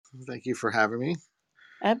Thank you for having me.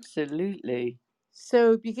 Absolutely.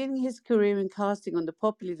 So, beginning his career in casting on the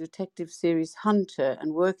popular detective series Hunter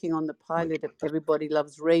and working on the pilot of Everybody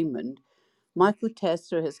Loves Raymond, Michael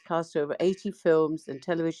Testa has cast over 80 films and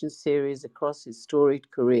television series across his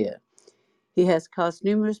storied career. He has cast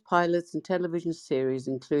numerous pilots and television series,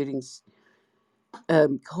 including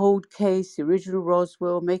Cold Case, The Original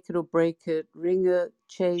Roswell, Make It or Break It, Ringer,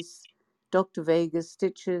 Chase, Dr. Vegas,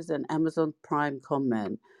 Stitches, and Amazon Prime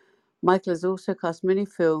Con. Michael has also cast many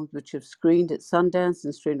films which have screened at Sundance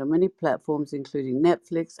and streamed on many platforms, including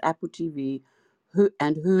Netflix, Apple TV,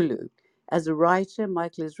 and Hulu. As a writer,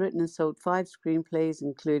 Michael has written and sold 5 screenplays,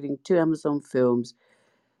 including 2 Amazon films,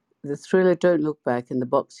 the thriller Don't Look Back and the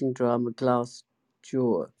boxing drama Glass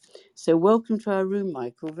Jaw. So, welcome to our room,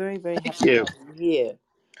 Michael. Very, very Thank happy to you. have you here.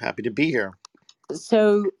 Happy to be here.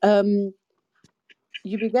 So,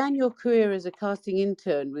 you began your career as a casting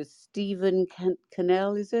intern with Stephen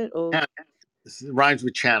Cannell, is it? Or Yeah, this rhymes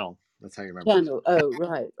with channel. That's how you remember it. Channel. Oh,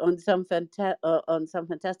 right. On some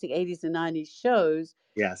fantastic 80s and 90s shows.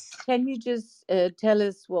 Yes. Can you just tell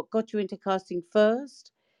us what got you into casting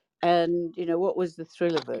first, and what was the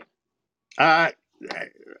thrill of it? Uh,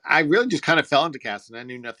 I really just kind of fell into casting. I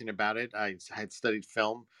knew nothing about it. I had studied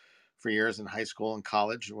film for years in high school and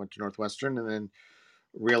college. I went to Northwestern, and then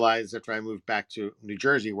realized after I moved back to New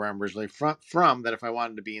Jersey, where I'm originally from, that if I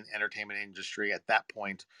wanted to be in the entertainment industry at that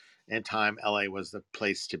point in time, LA was the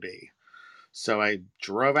place to be. So I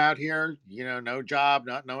drove out here, no job,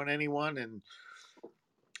 not knowing anyone, and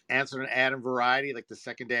answered an ad in Variety like the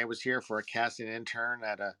second day I was here for a casting intern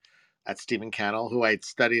at Stephen Cannell, who I had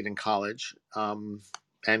studied in college,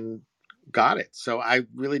 and got it. So I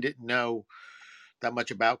really didn't know that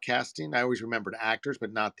much about casting. I always remembered actors,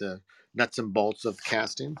 but not the nuts and bolts of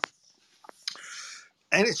casting.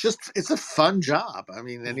 And it's a fun job. I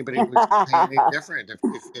mean, anybody would say anything different.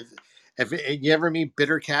 If you ever meet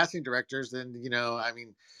bitter casting directors, then I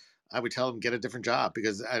mean, I would tell them get a different job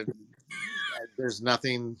because there's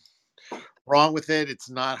nothing wrong with it. It's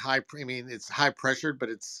not high. I mean, it's high pressured, but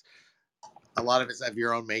it's a lot of it's of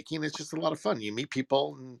your own making. It's just a lot of fun. You meet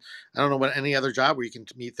people, and I don't know what any other job where you can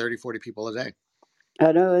meet 30, 40 people a day.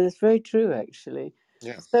 I know that's very true, actually.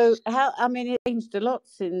 Yeah, So, how? I mean, it changed a lot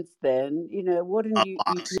since then. What in a you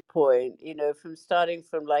lot. point? From starting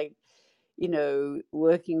from like,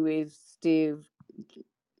 working with Steve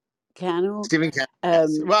Cannell. Stephen King.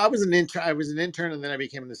 Yes. Um, Well, I was an intern. I was an intern, and then I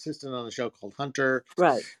became an assistant on a show called Hunter,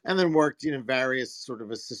 right. and then worked various sort of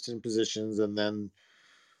assistant positions, and then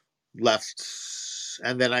left.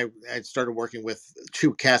 And then I started working with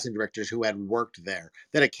two casting directors who had worked there.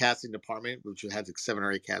 They had a casting department which had like 7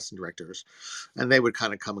 or 8 casting directors, and they would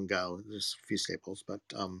kind of come and go. There's a few staples, but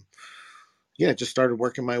yeah, just started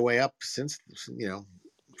working my way up since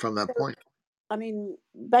from that point. I mean,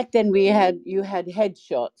 back then you had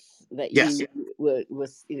headshots that Yes. you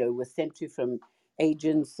were sent to from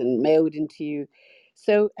agents and mailed into you.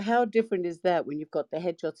 So how different is that when you've got the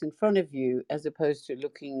headshots in front of you as opposed to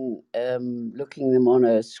looking them on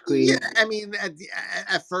a Yeah, screen? I mean,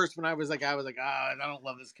 at first when I was like, I don't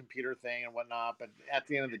love this computer thing and whatnot. But at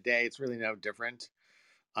the end of the day, it's really no different.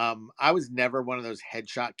 I was never one of those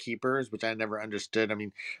headshot keepers, which I never understood. I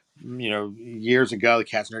mean, years ago, the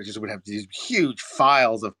casting directors would have these huge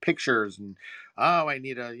files of pictures, and I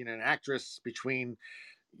need an actress between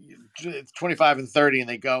 25 and 30, and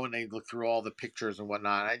they go and they look through all the pictures and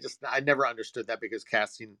whatnot. I never understood that because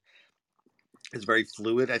casting is very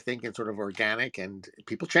fluid, I think, and sort of organic, and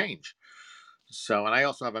people change. So, and I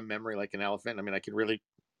also have a memory like an elephant. I mean, I can really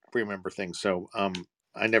remember things. So,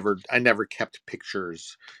 I never kept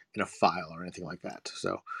pictures in a file or anything like that.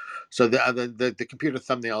 So the computer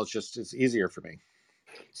thumbnail is just it's easier for me.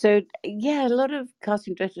 So yeah, a lot of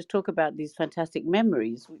casting directors talk about these fantastic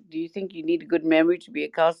memories. Do you think you need a good memory to be a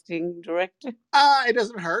casting director? It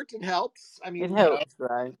doesn't hurt. It helps. I It mean, helps,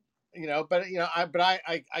 right? but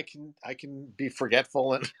I can be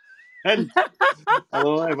forgetful and a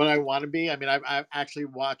little when I want to be. I mean, I've actually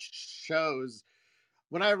watched shows.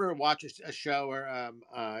 When I ever watch a show or a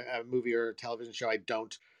movie or a television show,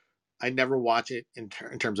 I never watch it in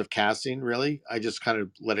terms of casting. Really, I just kind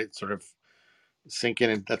of let it sort of sink in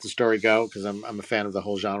and let the story go because I'm a fan of the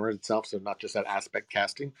whole genre itself, so not just that aspect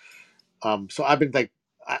casting. So I've been like,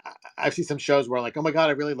 I see some shows where I'm like, oh my god,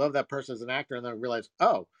 I really love that person as an actor, and then I realize,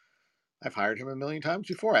 oh, I've hired him a million times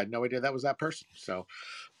before. I had no idea that was that person. So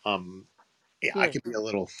um, yeah, I Yeah. can be a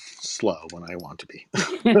little slow when I want to be,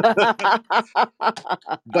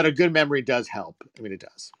 but a good memory does help. I mean, it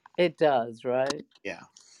does. It does, right? Yeah.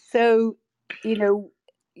 So, you know,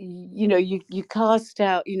 you cast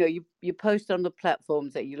out, you post on the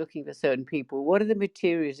platforms that you're looking for certain people. What are the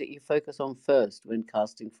materials that you focus on first when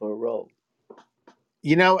casting for a role?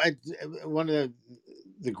 You know, one of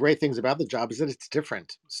the great things about the job is that it's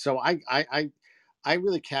different. So I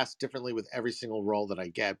really cast differently with every single role that I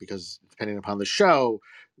get, because depending upon the show,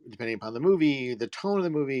 depending upon the movie, the tone of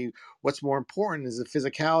the movie, what's more important, is the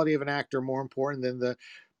physicality of an actor more important than the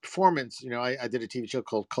performance? I did a TV show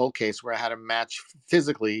called Cold Case where I had to match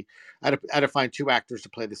physically. I had to find two actors to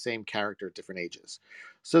play the same character at different ages.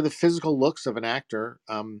 So the physical looks of an actor,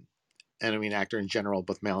 and I mean actor in general,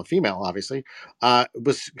 both male and female, obviously,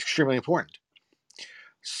 was extremely important.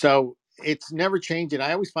 So it's never changed. And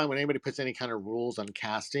I always find when anybody puts any kind of rules on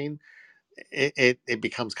casting, it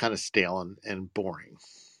becomes kind of stale and boring.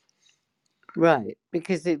 Right,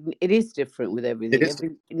 because it is different with It everything. is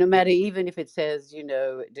No matter, even if it says,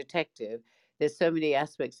 detective, there's so many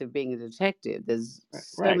aspects of being a detective. There's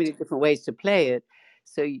so right, many different ways to play it.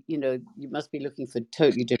 So, you must be looking for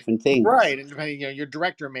totally different things. right, and depending, your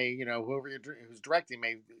director may, whoever who's directing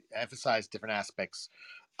may emphasize different aspects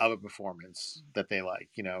of a performance that they like.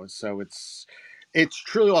 So it's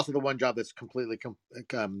truly also the one job that's completely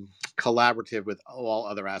collaborative with all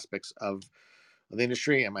other aspects of the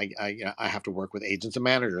industry. And I have to work with agents and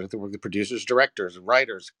managers. I have to work with producers, directors,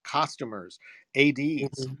 writers, costumers, ads.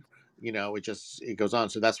 Mhm. It goes on.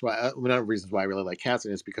 So that's why, one of the reasons why I really like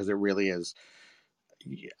casting is because it really is.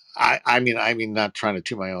 I mean, not trying to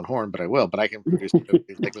toot my own horn, but I will. But I can produce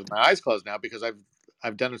movies like with my eyes closed now, because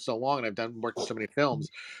I've done it so long, and I've worked in so many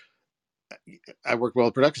films. I work well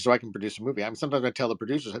with production, so I can produce a movie. I mean, sometimes I tell the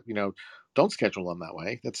producers, don't schedule them that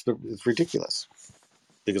way. It's ridiculous,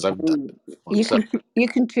 because I've done Mm, one. You So, can you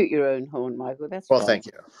can toot your own horn, Michael. That's well, fine. thank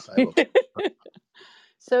you. I will.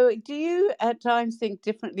 So, do you at times think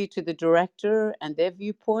differently to the director and their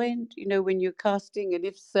viewpoint? When you're casting, and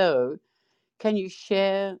if so, can you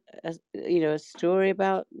share a story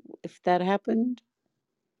about if that happened?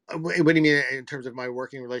 What do you mean in terms of my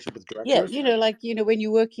working relationship with Yeah, directors? like when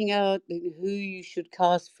you're working out who you should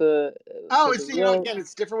cast Oh, for the it's role. again,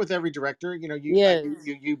 it's different with every director. I think Yes.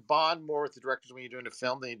 you bond more with the directors when you're doing a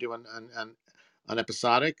film than you do on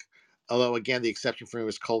episodic. Although again, the exception for me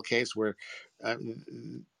was Cold Case, where uh,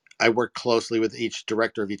 I worked closely with each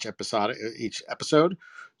director of each episode,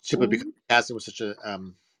 simply because Mhm. casting was such a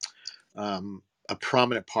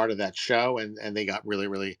prominent part of that show, and they got really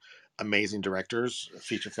really amazing directors,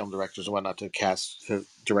 feature film directors and whatnot, to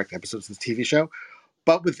direct episodes of the TV show.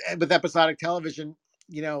 But with episodic television,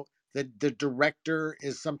 you know, the director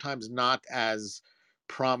is sometimes not as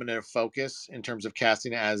prominent a focus in terms of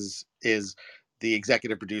casting as is the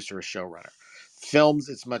executive producer or showrunner. Films,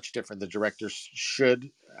 it's much different. The director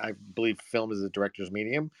should, I believe, film is the director's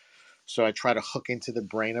medium. So I try to hook into the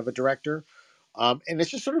brain of a director, and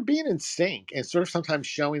it's just sort of being in sync and sort of sometimes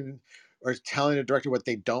showing or telling a director what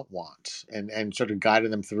they don't want, and sort of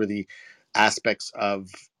guiding them through the aspects of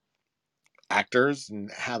actors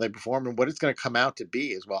and how they perform and what it's going to come out to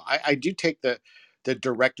be as well. I do take the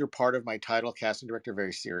director part of my title, casting director,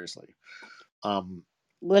 very seriously. Um,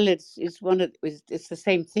 Well, it's the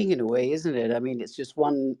same thing in a way, isn't it? I mean, it's just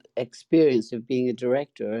one experience of being a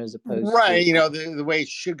director as opposed to. right, the way it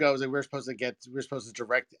should go is that we're supposed to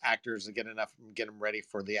direct actors and get them ready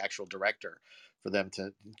for the actual director, for them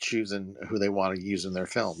to choose and who they want to use in their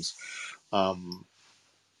films. Um,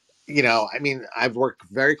 I mean, I've worked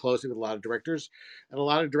very closely with a lot of directors, and a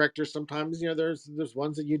lot of directors sometimes, there's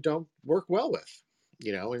ones that you don't work well with,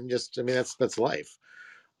 and just, I mean, that's life.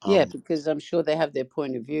 Yeah, Um, because I'm sure they have their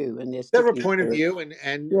point of view and they're they have a sticking point of to it. view, and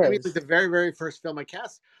I mean, like Yes. the very very first film I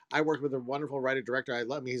cast, I worked with a wonderful writer director. I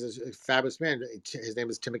love him. He's a fabulous man. His name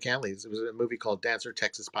is Tim McCanley. It was a movie called Dancer,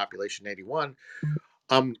 Texas Population 81.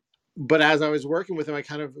 Um, but as I was working with him, I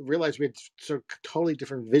kind of realized we had sort of totally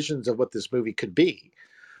different visions of what this movie could be.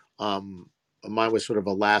 Um, Mine was sort of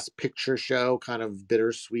a last picture show, kind of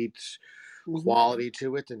bittersweet Hmm. quality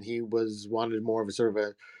to it, and he was wanted more of a sort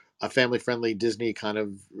of a family friendly Disney kind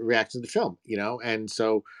of reaction to the film, and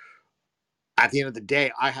so at the end of the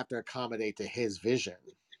day, I have to accommodate to his vision,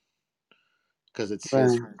 because it's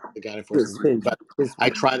his Right. the guiding force of It's the movie. his, But his I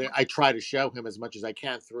try to show him as much as I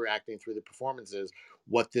can through acting, through the performances,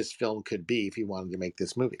 what this film could be if he wanted to make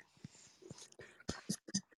this movie.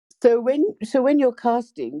 So when you're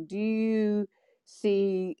casting, do you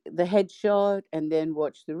see the headshot and then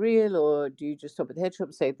watch the reel, or do you just stop at the headshot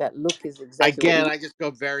and say that look is exactly what Again, you I just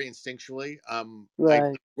go very instinctually. I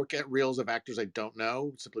right? look at reels of actors I don't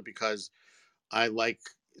know, simply because I like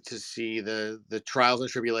to see the trials and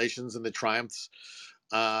tribulations and the triumphs.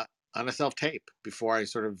 on a self tape before I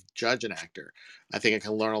sort of judge an actor. I think I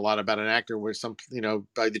can learn a lot about an actor with some,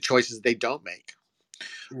 by the choices they don't make,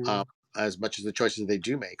 um, Mm. as much as the choices they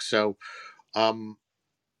do make. So, um,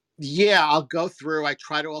 yeah, I'll go through. I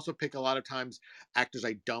try to also pick a lot of times actors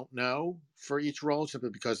I don't know for each role, simply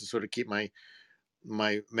because to sort of keep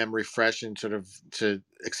my memory fresh and sort of to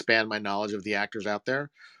expand my knowledge of the actors out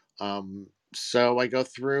there. So I go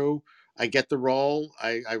through, I get the role,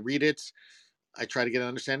 I read it, I try to get an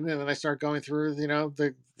understanding, and then I start going through,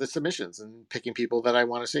 the submissions and picking people that I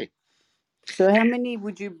want to see. So, how many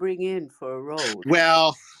would you bring in for a role?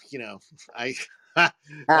 Well, you know, I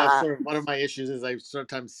that's Ah, sort of one of my issues is I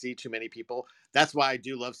sometimes see too many people. That's why I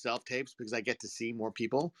do love self tapes, because I get to see more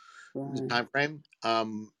people in the right. time frame.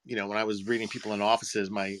 When I was reading people in offices,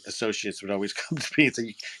 my associates would always come to me and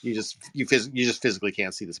say, you just physically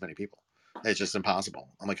can't see this many people. It's just impossible.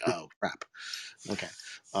 I'm like, oh crap. Okay.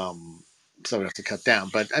 Um, so we have to cut down.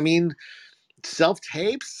 But I mean, self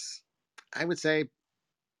tapes, I would say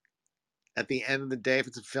at the end of the day, if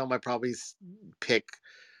it's a film, I probably pick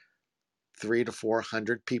 300 to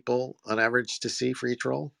 400 people on average to see for each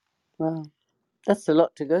role. Well, that's a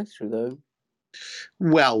lot to go through, though.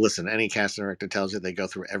 Well, listen, any casting director tells you they go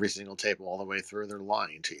through every single tape all the way through, they're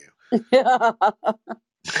lying to you.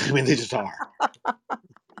 I mean, they just are.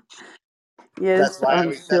 Yes,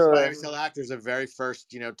 I'm That's why I sure. always tell actors the very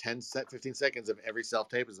first, 15 seconds of every self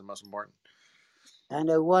tape is the most important. I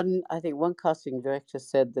know I think one casting director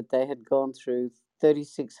said that they had gone through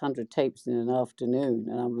 3,600 tapes in an afternoon.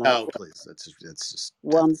 And I'm like, Oh, please. That's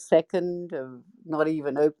 1 second of not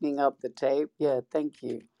even opening up the tape. Yeah, thank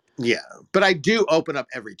you. yeah. But I do open up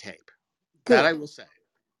every tape. That I Good. will say.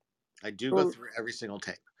 I do go Well, through every single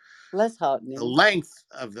tape. less The heartening. length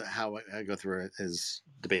of how I go through it is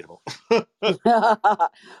debatable.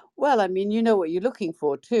 Well, I mean, you know what you're looking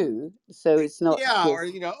for too. So it's not Yeah, or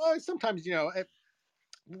just, sometimes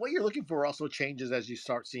what you're looking for also changes as you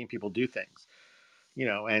start seeing people do things.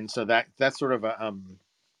 And so that's sort of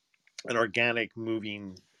an organic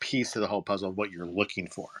moving piece to the whole puzzle of what you're looking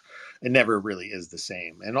for. It never really is the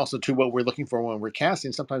same. And also, to what we're looking for when we're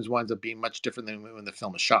casting sometimes winds up being much different than when the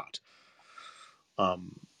film is shot.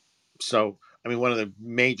 Um, so, I mean, one of the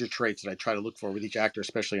major traits that I try to look for with each actor,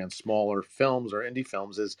 especially on smaller films or indie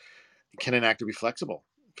films, is, can an actor be flexible?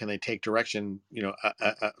 Can they take direction,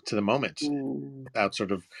 to the moment mm, without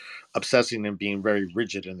sort of obsessing and being very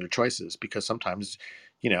rigid in their choices? Because sometimes,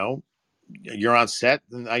 you know, you're on set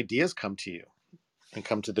and ideas come to you and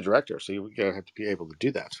come to the director. So you gotta have to be able to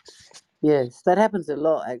do that. yes, that happens a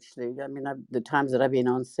lot actually. I mean, the times that I've been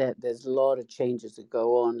on set, there's a lot of changes that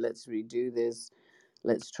go on. Let's redo this.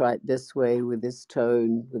 Let's try it this way with this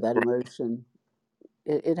tone, with that emotion.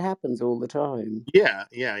 It happens all the time. Yeah,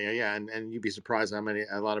 yeah, yeah, yeah. And you'd be surprised how many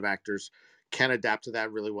a lot of actors can adapt to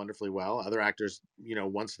that really wonderfully well. Other actors,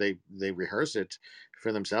 once they rehearse it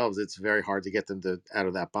for themselves, it's very hard to get them to out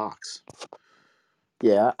of that box.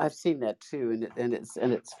 Yeah, I've seen that too, and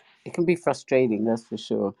it can be frustrating, that's for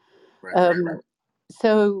sure. Right, right, right. Um,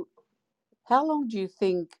 so, how long do you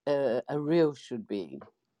think a reel should be?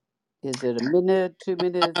 Is it a minute, 2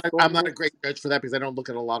 minutes, four I'm not a great minutes? judge for that because I don't look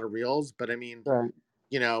at a lot of reels. But I mean, Right,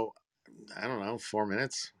 you know, I don't know, 4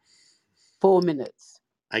 minutes. 4 minutes.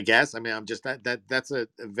 I guess. I mean, I'm just that's a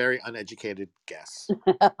very uneducated guess.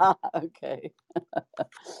 Okay.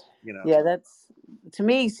 You know. Yeah, that's to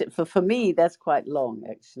me for me that's quite long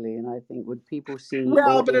actually, and I think would people see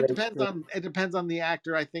Well, all but the way through? it depends on the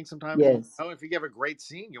actor. I think sometimes Yes. if you have a great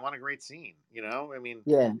scene, you want a great scene. I mean,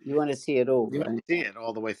 Yeah, you want to see it all, you want right? to see it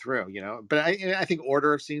all the way through. But I think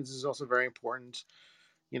order of scenes is also very important.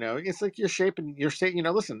 It's like you're shaping your state.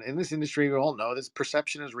 Listen, in this industry, we all know this: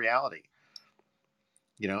 perception is reality.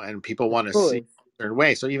 And people Of want to see course. a certain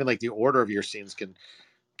way. So even like the order of your scenes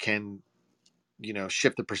can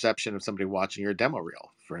shift the perception of somebody watching your demo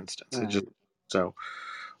reel, for instance. It just Right. so.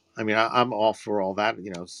 I mean, I'm all for all that.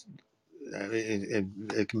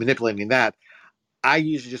 Manipulating that. I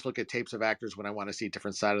usually just look at tapes of actors when I want to see a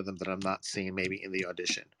different side of them that I'm not seeing maybe in the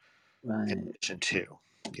audition. In Right. addition to,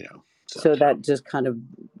 so So that just kind of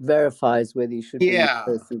verifies whether you should bring the yeah.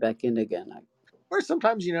 person back in again. Or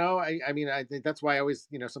sometimes, I mean, I think that's why I always,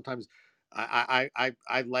 sometimes I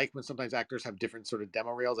like when sometimes actors have different sort of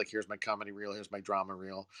demo reels. Like, here's my comedy reel, here's my drama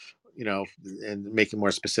reel, and make it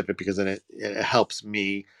more specific, because then it helps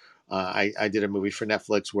me. I did a movie for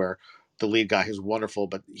Netflix where the lead guy who's wonderful,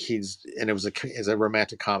 but it was is a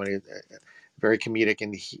romantic comedy, very comedic,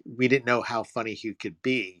 and we didn't know how funny he could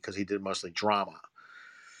be because he did mostly drama.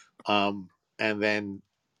 Um, and then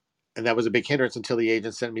and that was a big hindrance until the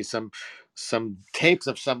agent sent me some tapes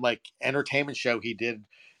of some like entertainment show he did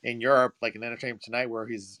in Europe, like in Entertainment Tonight, where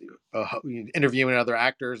he's interviewing other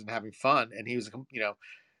actors and having fun, and he was,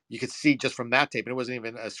 you could see just from that tape, and it wasn't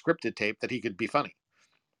even a scripted tape, that he could be funny,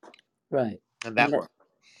 Right. and And that that, worked.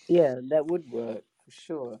 yeah, that would work for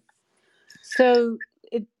sure. So,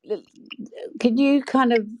 can you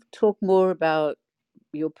kind of talk more about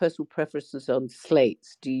your personal preferences on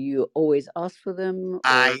slates? Do you always ask for them or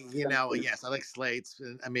something? Yes, I like slates,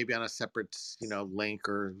 and maybe on a separate, link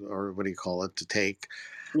or what do you call it to take.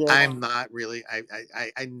 Yes. I'm not really.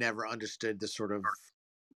 I never understood the sort of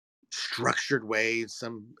structured way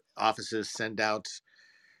some offices send out,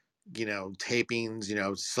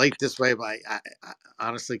 tapings, slate this way. But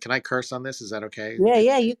honestly, can I curse on this? Is that okay? Yeah,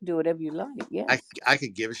 yeah, you can do whatever you like. I Yes. I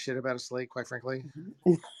could give a shit about a slate, quite frankly. Mhm.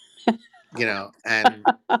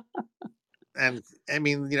 And I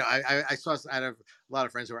mean, I saw out of a lot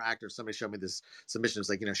of friends who are actors. Somebody showed me this submission. It's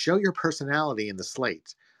like, show your personality in the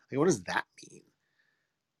slate. Like, what does that mean?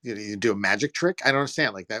 You do a magic trick? I don't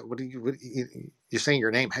understand. Like that. You're saying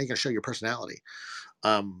your name? How are you gonna show your personality?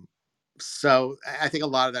 Um, so I think a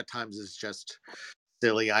lot of that times is just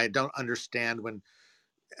silly. I don't understand when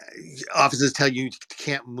offices tell you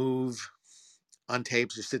can't move on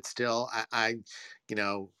tapes or sit still. I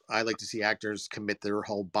like to see actors commit their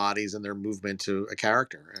whole bodies and their movement to a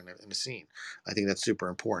character in a scene. I think that's super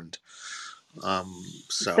important.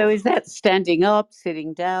 So, So is that standing up,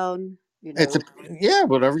 sitting down? You it's a know, yeah,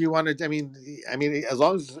 whatever you want to. I mean, as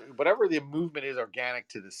long as whatever the movement is organic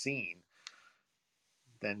to the scene,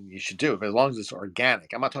 then you should do it. But as long as it's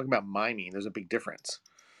organic, I'm not talking about miming. There's a big difference.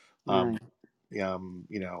 Um, right?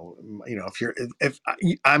 if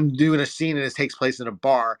I'm doing a scene and it takes place in a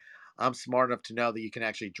bar, I'm smart enough to know that you can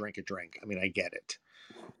actually drink a drink. I mean, I get it,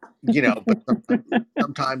 but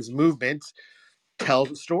sometimes movement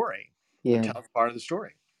tells a story, Yeah, tells part of the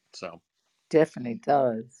story. So definitely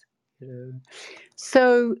does. You know.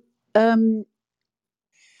 So, um,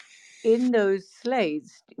 in those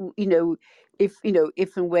slates, if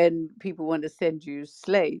and when people want to send you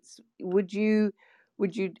slates, would you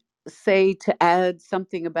say to add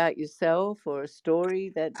something about yourself or a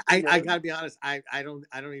story that I gotta be honest, I don't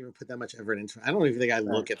even put that much effort into it. I don't even think I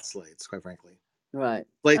Right, look at slates, quite frankly. right.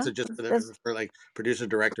 Slates Oh, are just that's for like producer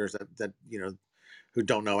directors that who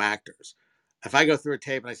don't know actors. If I go through a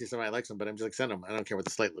tape and I see somebody I like somebody, I'm just like, send them. I don't care what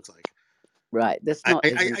the slate looks like. right. That's I, not I,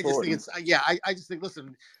 as I just think important. it's yeah. I just think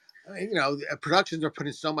listen, productions are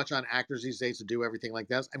putting so much on actors these days to do everything like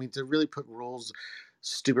this. I mean, to really put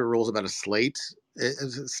stupid rules about a slate,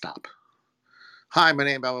 stop. Hi, my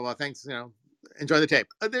name, blah blah blah. Thanks, enjoy the tape.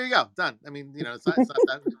 There you go, done. I mean, it's not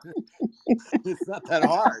that it's not that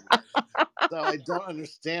hard. So I don't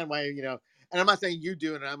understand why. And I'm not saying you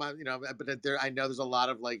do it. I'm not, but I know there's a lot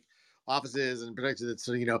of like offices and productions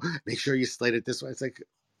that make sure you slate it this way. It's like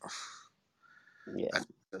Yeah. that's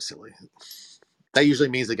so silly. That usually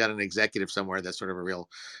means they got an executive somewhere that's sort of a real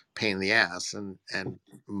pain in the ass. And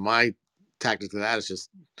my tactic to that is just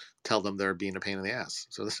tell them they're being a pain in the ass.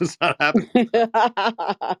 So this is not happening.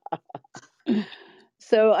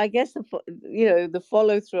 So I guess the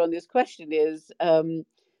follow through on this question is,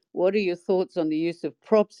 what are your thoughts on the use of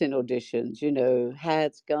props in auditions?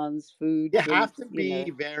 Hats, guns, food, You have drinks. to be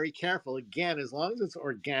very careful. Again, as long as it's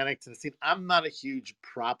organic to the scene. I'm not a huge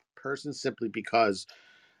prop person simply because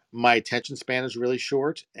my attention span is really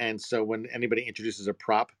short. And so when anybody introduces a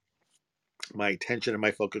prop, my attention and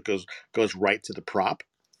my focus goes right to the prop.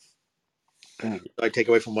 Right. I take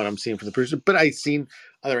away from what I'm seeing from the producer. But I've seen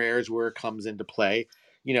other areas where it comes into play.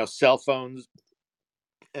 Cell phones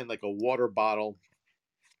and like a water bottle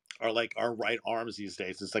are like our right arms these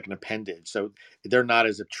days. It's like an appendage, so they're not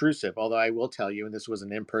as obtrusive. Although I will tell you, and this was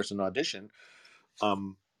an in-person audition,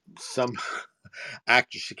 um, some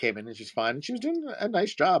actress, she came in and she's fine, and she was doing a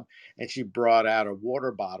nice job, and she brought out a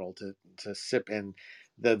water bottle to sip, and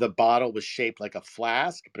the bottle was shaped like a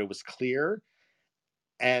flask, but it was clear,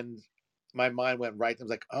 and my mind went right. I was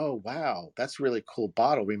like, "Oh wow, that's a really cool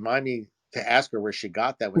bottle." Remind me to ask her where she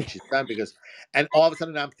got that when she's done, because, and all of a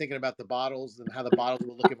sudden I'm thinking about the bottles and how the bottles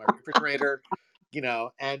will look in my refrigerator,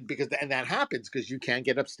 and and that happens because you can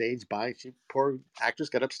get upstaged by poor actress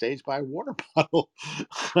got upstaged by a water bottle,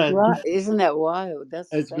 and Right. Isn't that wild?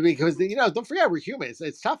 it's That's because don't forget we're human.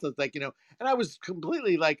 It's tough. It's like and I was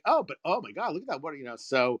completely like, oh, but oh my god, look at that water.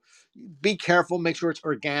 So be careful. Make sure it's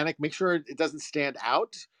organic. Make sure it doesn't stand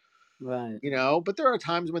out, right. but there are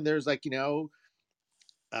times when there's like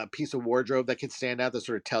a piece of wardrobe that can stand out that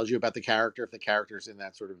sort of tells you about the character if the character's in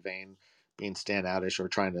that sort of vein, being standoutish or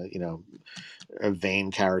trying to a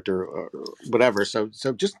vain character or whatever. So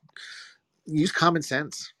just use common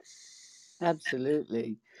sense.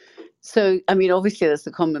 Absolutely. So, I mean, obviously, that's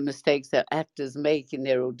the common mistakes that actors make in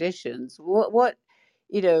their auditions.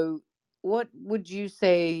 You know, what would you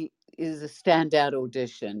say is a standout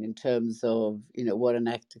audition in terms of, what an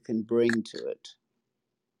actor can bring to it?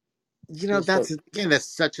 Just so, That's again, that's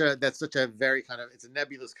such a very kind of, it's a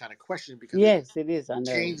nebulous kind of question because it yes, it is. I know.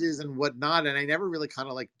 changes and whatnot, and I never really kind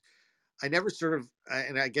of like, I never sort of,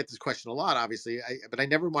 and I get this question a lot, obviously, but I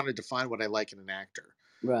never want to define what I like in an actor.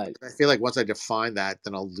 Right. I feel like once I define that,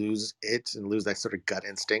 then I'll lose it and lose that sort of gut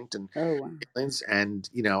instinct and Oh, wow. feelings. And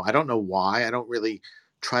I don't know why. I don't really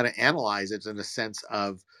try to analyze it in the sense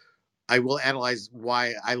of, I will analyze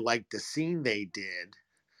why I liked the scene they did,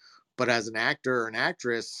 but as an actor or an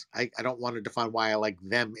actress, I don't want to define why I like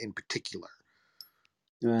them in particular.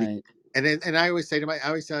 Right. And I always say I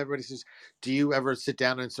always tell everybody, says, do you ever sit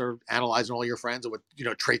down and sort of analyze all your friends and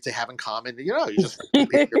what traits they have in common? You just like the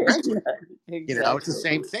people you're friends with. It's the Exactly.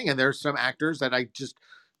 same thing. And there's some actors that I just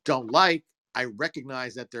don't like. I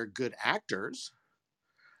recognize that they're good actors,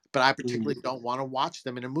 but I particularly Mm. don't want to watch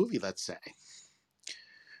them in a movie, let's say.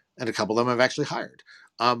 And a couple of them I've actually hired.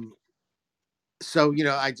 Um, so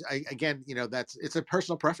I again, that's, it's a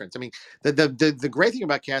personal preference. I mean, the great thing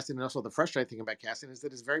about casting, and also the frustrating thing about casting, is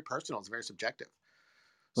that it's very personal. It's very subjective.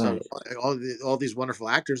 So Right. all these wonderful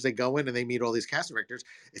actors, they go in and they meet all these casting directors.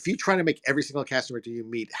 If you try to make every single casting director you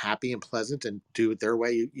meet happy and pleasant and do it their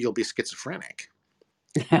way, you'll be schizophrenic.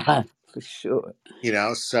 For sure.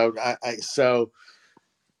 So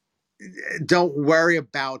don't worry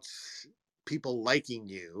about people liking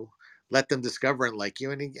you. Let them discover and like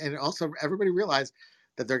you, and also everybody realize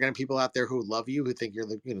that there are going to be people out there who love you, who think you're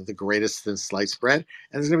the greatest in sliced bread,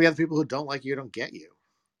 and there's going to be other people who don't like you, don't get you.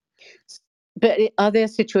 But are there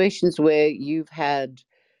situations where you've had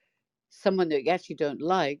someone that you actually don't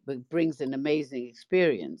like but brings an amazing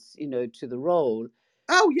experience, to the role?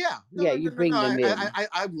 Oh yeah, no, Yeah, no, you no, no, no. bring them in.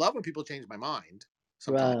 I love when people change my mind.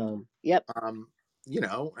 Sometimes, Wow. Yep. um,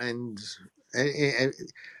 and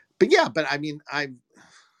but yeah, but I mean,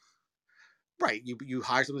 right. You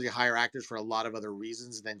hire somebody, you hire actors for a lot of other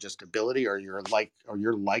reasons than just ability or your like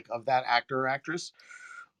of that actor or actress.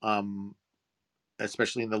 Um,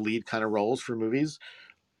 Especially in the lead kind of roles for movies.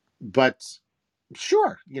 But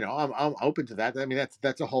sure, I'm open to that. I mean,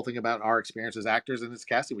 that's the whole thing about our experience as actors and as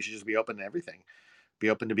casting. We should just be open to everything.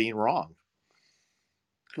 Be open to being wrong.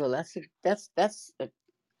 Well, that's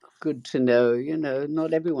good to know.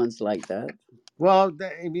 Not everyone's like that. Well,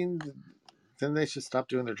 I mean, then they should stop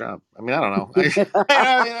doing their job. I mean, I don't know.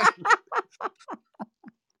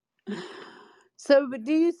 So, but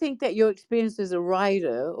do you think that your experience as a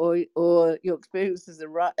writer, or your experience as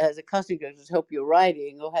a casting director, has helped your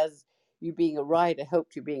writing, or has you being a writer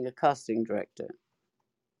helped you being a casting director?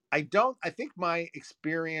 I don't. I think my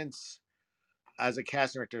experience as a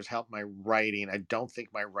casting director has helped my writing. I don't think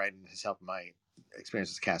my writing has helped my experience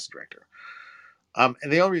as a casting director. And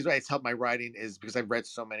the only reason why it's helped my writing is because I've read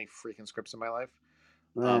so many freaking scripts in my life.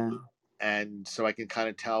 Um, Wow. and so I can kind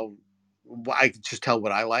of tell, I can just tell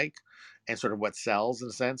what I like and sort of what sells in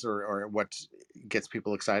a sense, or what gets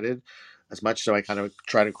people excited as much. So I kind of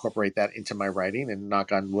try to incorporate that into my writing, and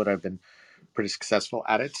knock on wood, I've been pretty successful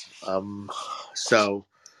at it. So,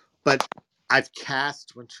 but I've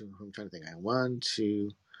cast one, two, I'm trying to think. I one,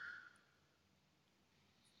 two,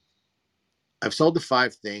 I've sold the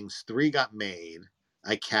 5 things, 3 got made.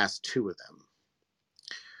 I cast 2 of them.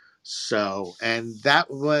 So, and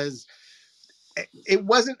that was, it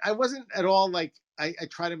wasn't, I wasn't at all like, I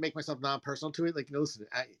try to make myself non-personal to it. Like, listen,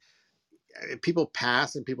 people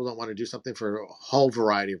pass and people don't want to do something for a whole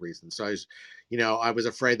variety of reasons. So I was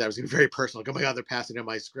afraid that I was going to be very personal. Like, oh my God, they're passing in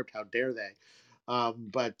my script. How dare they?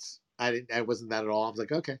 But I didn't, I wasn't that at all. I was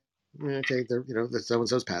like, okay, okay, they're, so and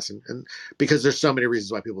so's passing. And because there's so many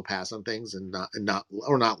reasons why people pass on things and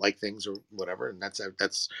not like things or whatever. And that's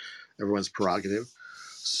everyone's prerogative.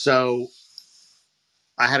 So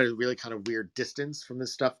I had a really kind of weird distance from the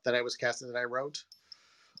stuff that I was casting that I wrote.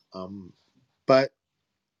 But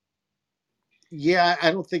yeah,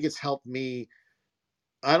 I don't think it's helped me.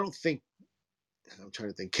 I don't think, I'm trying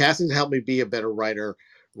to think. Casting helped me be a better writer.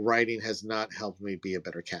 Writing has not helped me be a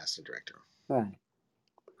better casting director. Right.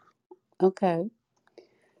 Okay.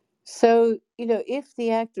 So, if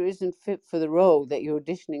the actor isn't fit for the role that you're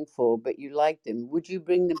auditioning for, but you like them, would you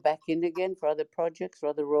bring them back in again for other projects or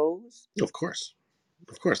other roles? Of course,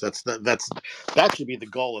 of course. That should be the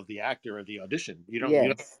goal of the actor or the audition. You don't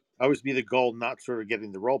Yes. always be the goal, not sort of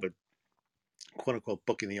getting the role, but quote unquote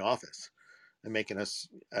booking the office and making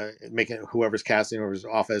whoever's casting, whoever's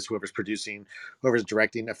office, whoever's producing, whoever's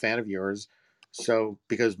directing a fan of yours. So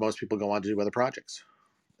because most people go on to do other projects,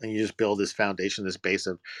 and you just build this foundation, this base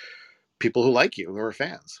of people who like you, who are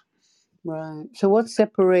fans. Right. So, what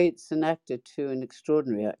separates an actor to an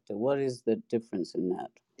extraordinary actor? What is the difference in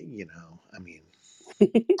that? I mean,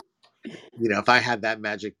 if I had that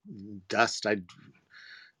magic dust, I'd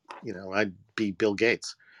be Bill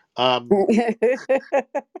Gates. Um,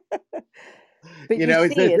 But you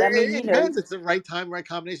it's, see it. I mean, it depends. It's the right time, right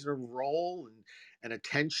combination of role and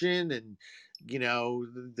attention, and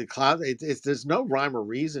the cloud. There's no rhyme or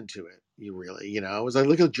reason to it. You really, it was like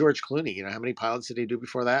look at George Clooney. How many pilots did he do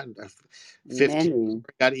before that? And 15 many.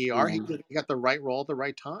 got ER. Yeah. He got the right role at the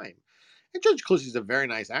right time. And George Clooney's a very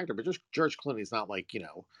nice actor, but just George Clooney's not like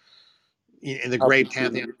in the great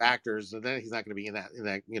pantheon Opportunity. of actors. And then he's not going to be in that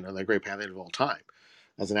the great pantheon of all time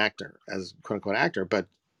as an actor, as quote unquote actor. But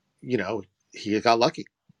you know, he got lucky.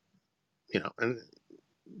 And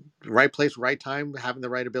right place, right time, having the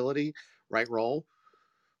right ability, right role,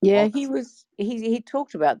 Yeah, all he was. He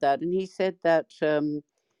talked about that, and he said that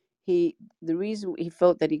he the reason he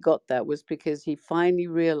felt that he got that was because he finally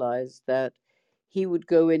realized that he would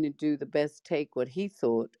go in and do the best take what he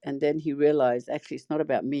thought, and then he realized actually it's not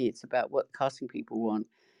about me, it's about what casting people want,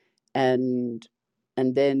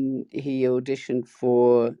 and then he auditioned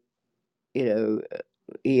for you know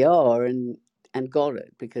and got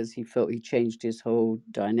it because he felt he changed his whole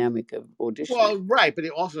dynamic of auditioning. well, right, but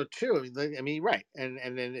it also too. Right, and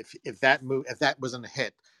then if that wasn't a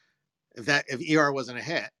hit, if ER wasn't a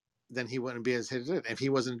hit, then he wouldn't be as hit as it. If he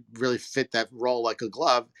wasn't really fit that role like a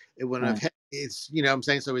glove, it wouldn't have Right. hit. It's what I'm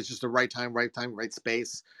saying. So it's just the right time, right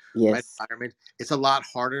space, right Yes. environment. It's a lot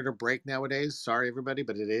harder to break nowadays. Sorry, everybody,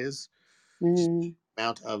 but it is just Mm.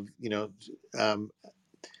 amount of um,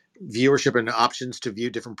 viewership and options to view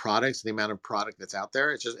different products. The amount of product that's out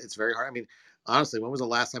there. It's very hard. I mean, honestly, when was the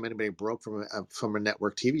last time anybody broke from a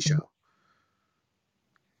network TV show?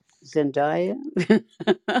 Zendaya.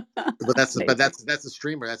 But Maybe. that's a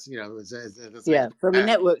streamer. That's an Yeah, HBO from a Max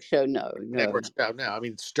network show, no, network no, show now. I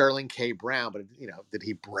mean, Sterling K. Brown, but did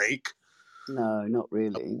he break? no, not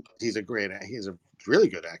really. He's a really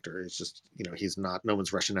good actor. It's just he's not. No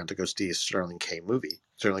one's rushing out to go see a Sterling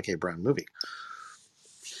K. Brown movie.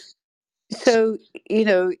 So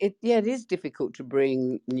it yeah, it is difficult to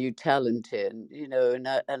bring new talent in,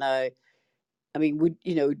 I mean,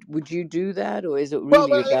 would you do that, or is it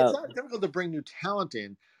really Well, it's about not difficult to bring new talent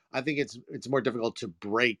in. I think it's more difficult to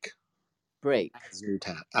break break?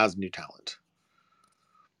 as new talent.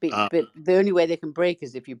 But, Uh, but the only way they can break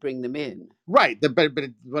is if you bring them in. Right.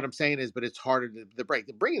 What I'm saying is, but it's harder to break.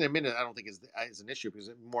 The bringing them in, I don't think is an issue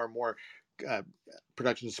because more and more uh,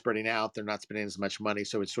 production is spreading out. They're not spending as much money,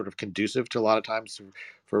 so it's sort of conducive to a lot of times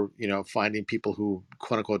for finding people who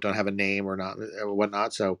quote unquote don't have a name or not or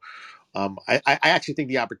whatnot. So I actually think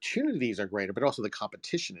the opportunities are greater, but also the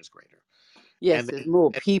competition is greater. Yes, And there's then,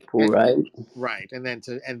 more people, and, right? right, and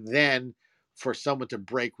then for someone to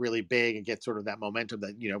break really big and get sort of that momentum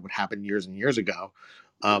that would happen years and years ago,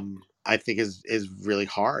 I think is really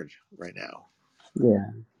hard right now.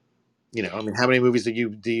 Yeah. I mean, how many movies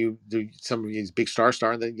do some of these big star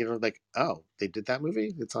and then like, oh, they did that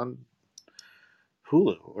movie? It's on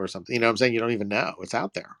Hulu or something. You know what I'm saying? You don't even know it's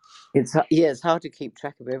out there. Yeah, it's hard to keep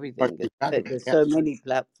track of Hard everything. to keep track of it. There's Yeah, so many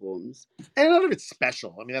platforms. and a lot of it's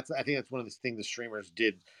special. I mean, I think that's one of the things the streamers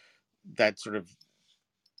did that sort of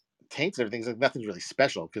taints everything. It's like nothing's really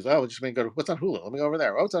special because we're just gonna go to what's on Hulu. Let me go over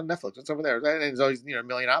there. Oh, it's on Netflix. What's over there? And there's always a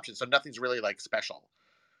million options, so nothing's really like special.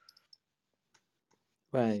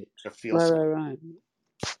 Right. It Right, feels right, right.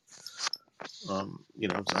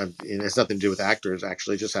 it has nothing to do with actors.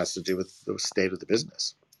 Actually, it just has to do with the state of the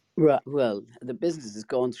business. Right. Well, the business has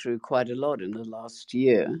gone through quite a lot in the last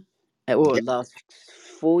year, or Yeah, last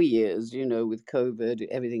 4 years. With COVID,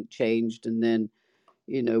 everything changed, and then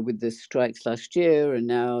with the strikes last year, and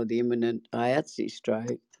now the imminent IATSE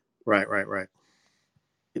strike, right, right, right.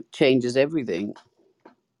 it changes everything.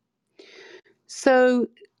 So,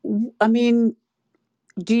 I mean,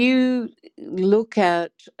 do you look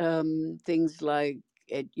at things like,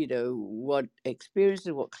 what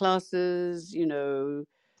experiences, what classes,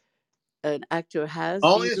 an actor has?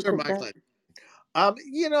 Do you Only look for at my that? client.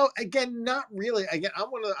 Again, not really. Again,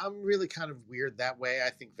 I'm really kind of weird that way.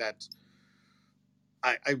 I think that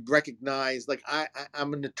I recognize like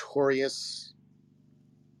I'm a notorious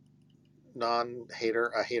non-hater,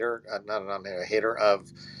 a hater, not a non-hater, a hater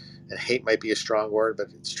of, and hate might be a strong word, but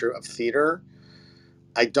it's true of theater.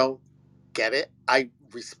 I don't get it. I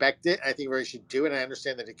respect it. I think everybody should do it. I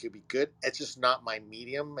understand that it could be good. It's just not my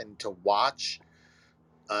medium and to watch,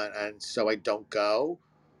 and so I don't go.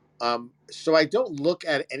 So I don't look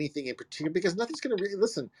at anything in particular because nothing's going to really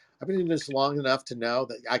listen. I've been doing this long enough to know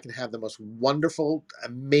that I can have the most wonderful,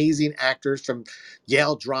 amazing actors from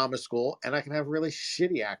Yale Drama School, and I can have really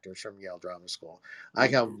shitty actors from Yale Drama School. I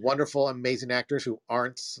can have wonderful, amazing actors who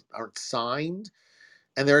aren't signed,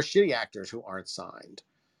 and there are shitty actors who aren't signed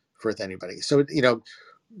with anybody. So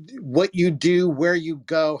what you do, where you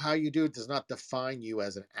go, how you do it does not define you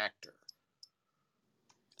as an actor.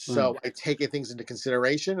 Right. So I take things into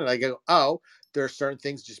consideration, and I go, oh, there are certain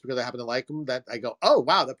things just because I happen to like them that I go, oh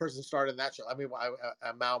wow, that person started in that show. I mean,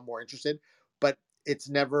 I'm now more interested, but it's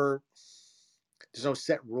never. There's no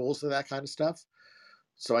set rules to that kind of stuff.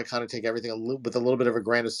 So I kind of take everything with a little bit of a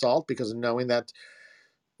grain of salt because of knowing that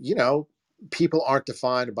you know people aren't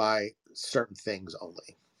defined by certain things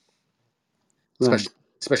only, Right.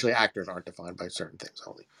 especially actors aren't defined by certain things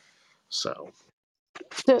only. So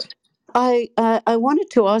So I wanted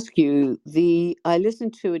to ask you the I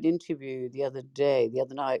listened to an interview the other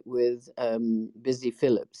night with Busy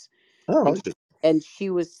Phillips, oh, and and she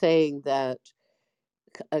was saying that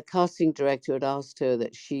a casting director had asked her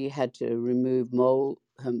that she had to remove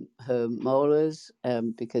her molars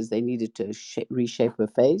because they needed to reshape her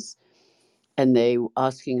face, and they were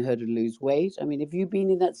asking her to lose weight. I mean, have you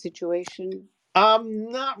been in that situation?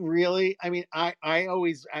 Not really. I mean, I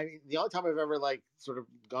mean, the only time I've ever like sort of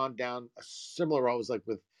gone down a similar road was like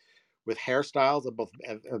with hairstyles of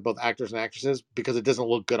both actors and actresses because it doesn't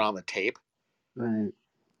look good on the tape, Right.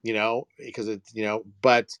 because it's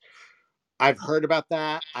but I've heard about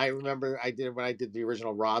that. I remember I did when I did the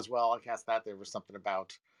original Roswell. I cast that there was something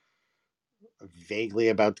about vaguely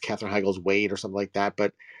about Katherine Heigl's weight or something like that,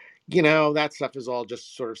 but that stuff is all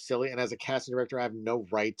just sort of silly. And as a casting director, I have no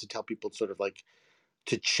right to tell people sort of like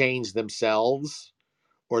to change themselves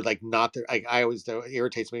or like not to. I always it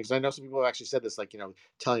irritates me because I know some people have actually said this, like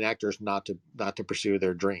telling actors not to pursue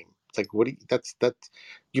their dream. It's like what do you, that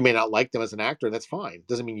you may not like them as an actor. That's fine.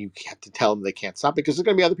 Doesn't mean you have to tell them they can't stop because there's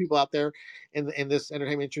going to be other people out there in this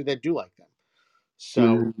entertainment industry that do like them.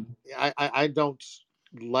 So Mm. I don't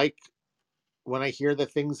like when I hear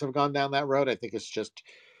that things have gone down that road. I think it's just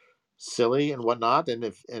silly and whatnot. And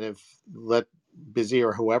if let Busy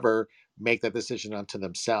or whoever make that decision onto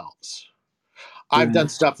themselves. I've done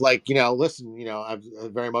Right. stuff like, listen, I've a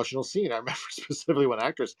very emotional scene. I remember specifically one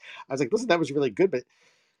actress. I was like, listen, that was really good, but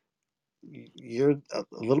you're a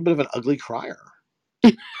little bit of an ugly crier,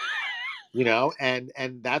 and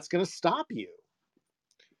that's going to stop you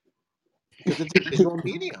because it's a visual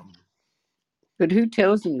medium. But who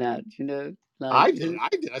tells them that? Like I did. who? I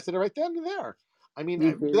did. I said it right then and there. I mean,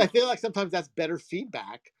 You I did. feel like sometimes that's better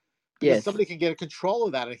feedback because Yes. somebody can get a control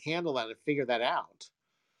of that and handle that and figure that out.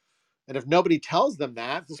 And if nobody tells them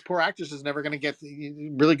that, this poor actress is never going to get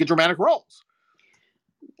really good dramatic roles.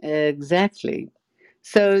 Exactly.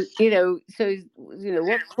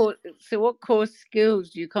 What core skills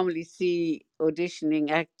do you commonly see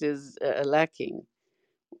auditioning actors lacking?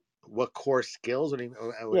 What core skills? I mean,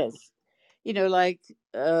 Yes. Like,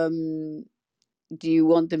 do you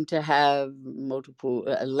want them to have multiple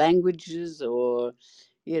languages, or,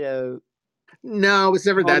 you know, no, it's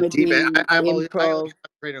never that deep. comedy, I always improv?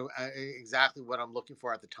 concentrate on exactly what I'm looking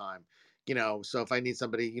for at the time. So if I need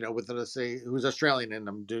somebody, with let's say who's Australian and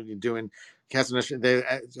I'm doing casting, the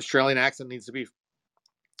Australian accent needs to be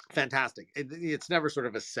fantastic. It's never sort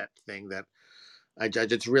of a set thing that I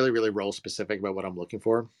judge. It's really, really role specific about what I'm looking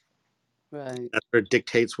for. Right. That sort of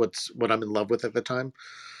dictates what I'm in love with at the time.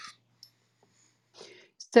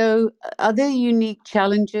 So, are there unique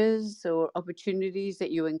challenges or opportunities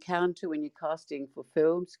that you encounter when you're casting for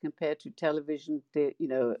films compared to television,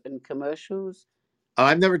 and commercials?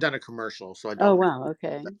 I've never done a commercial, so I Oh, don't know wow.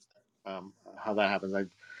 Okay. how that happens. I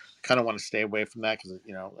kind of want to stay away from that because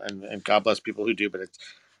and God bless people who do, but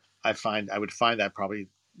I would find that probably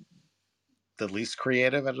the least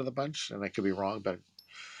creative out of the bunch, and I could be wrong, but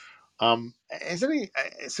is any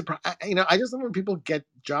surprise? I just love when people get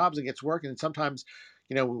jobs and gets work, and sometimes,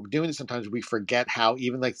 doing this, sometimes we forget how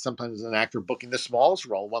even like sometimes an actor booking the smallest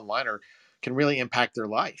role, one liner, can really impact their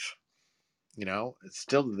life. It's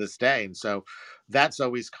still to this day, and so that's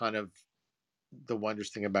always kind of the wondrous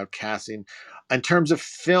thing about casting. In terms of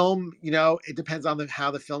film, it depends on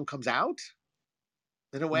how the film comes out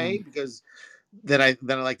in a way Right. because then I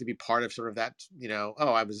like to be part of sort of that.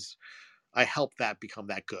 Oh, I helped that become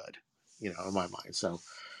that good. In my mind. So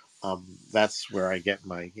that's where I get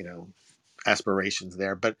my aspirations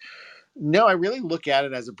there. But no, I really look at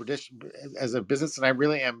it as a business, and I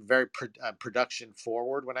really am very production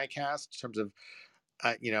forward when I cast in terms of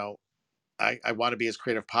you know I want to be as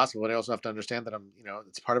creative as possible, but I also have to understand that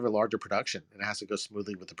it's part of a larger production and it has to go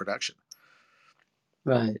smoothly with the production.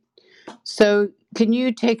 Right. So, can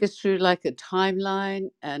you take us through like a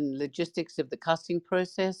timeline and logistics of the casting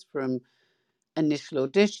process from initial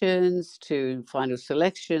auditions to final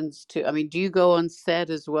selections to, I mean, do you go on set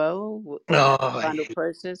as well in Oh, that final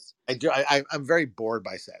process? I do. I'm very bored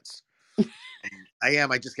by sets. I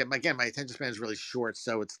am. I just get again. My attention span is really short,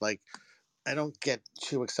 so it's like I don't get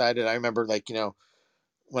too excited. I remember, like,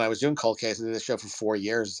 when I was doing Cold Case, I did the show for 4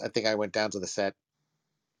 years. I think I went down to the set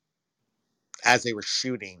as they were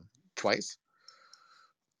shooting twice.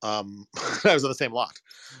 I was on the same lot.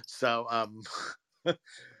 So, um,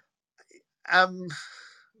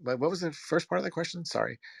 but what was the first part of that question?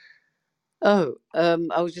 Sorry. Oh,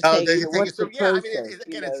 I was just Oh, saying, thank you. what's the So yeah, I mean, process,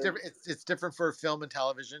 it's different. It's different for film and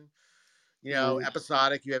television. Right,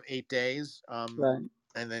 Episodic, you have 8 days, right,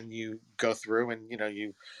 and then you go through and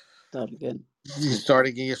start again. you start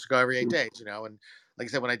again. You have to go every 8 days. And like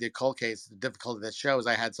I said, when I did Cold Case, the difficulty of that show is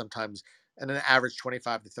I had sometimes an average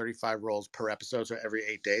 25 to 35 rolls per episode, so every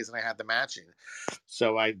 8 days, and I had the matching.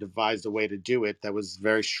 So I devised a way to do it that was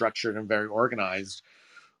very structured and very organized.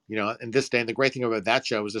 In this day, and the great thing about that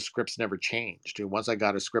show is the scripts never changed. Once I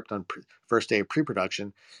got a script on first day of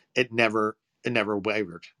pre-production, it never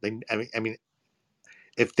wavered. I mean,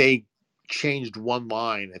 if they changed one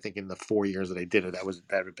line, I think in the 4 years that I did it, that would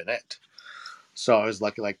have been it. So I was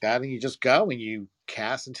lucky like that, and you just go and you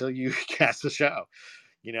cast until you cast the show.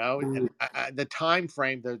 And Right. the time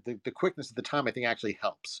frame, the quickness of the time, I think actually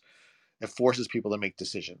helps. It forces people to make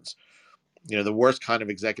decisions. The worst kind of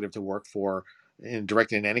executive to work for in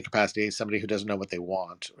directing in any capacity is somebody who doesn't know what they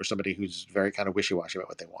want, or somebody who's very kind of wishy-washy about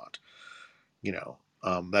what they want.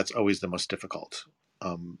 That's always the most difficult.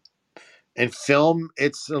 Um, in film,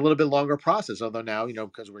 it's a little bit longer process. Although now,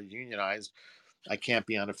 because we're unionized, I can't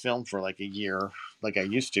be on a film for like a year, like I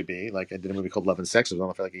used to be. Like I did a movie called Love and Sex. I was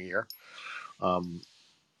on it for like a year, um,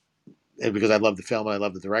 and because I love the film and I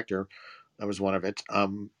love the director. I was one of it.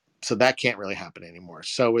 So that can't really happen anymore.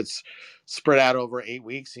 So it's spread out over 8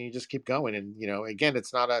 weeks, and you just keep going. And again,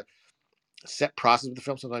 it's not a set process with the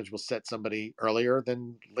film. Sometimes we'll set somebody earlier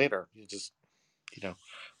than later. You just you know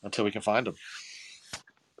until we can find them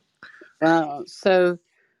Wow. So,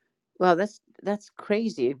 wow, that's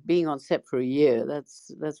crazy. Being on set for a year,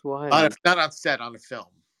 that's wild. not on set, on a film.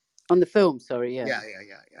 On the film, sorry, yeah.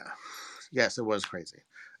 Yeah. Yes, it was crazy.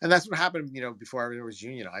 And that's what happened, before everything was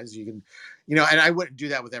unionized. You can, and I wouldn't do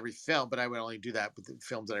that with every film, but I would only do that with the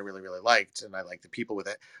films that I really, really liked. And I liked the people with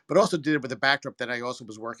it, but also did it with the backdrop that I also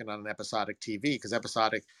was working on an episodic TV, because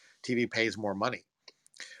episodic TV pays more money.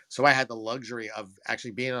 So I had the luxury of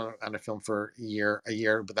actually being on a film for a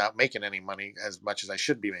year without making any money, as much as I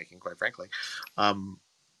should be making, quite frankly. Um,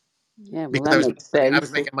 Yeah, well, because that makes I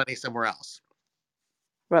was sense. making money somewhere else.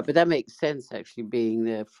 Right, but that makes sense actually being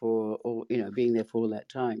there for, or being there for all that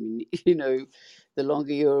time. The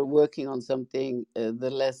longer you're working on something, the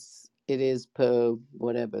less it is per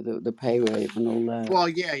whatever the pay rate and all that. Well,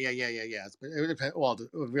 yeah. Well, it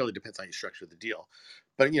really depends how you structure the deal.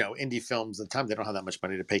 But indie films at the time, they don't have that much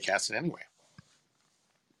money to pay casting anyway.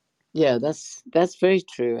 Yeah, that's very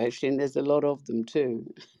true actually, and there's a lot of them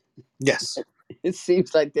too. Yes. It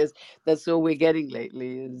seems like that's all we're getting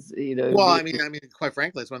lately is Well, being. quite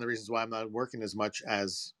frankly, it's one of the reasons why I'm not working as much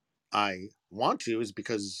as I want to, is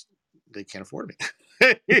because they can't afford me.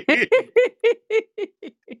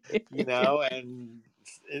 And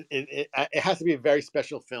it has to be a very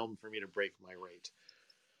special film for me to break my rate.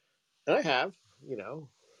 And I have, you know,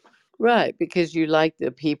 Right, because you like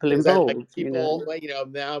the people because I like involved. people. Like,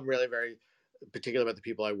 now I'm really very particular about the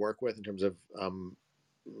people I work with in terms of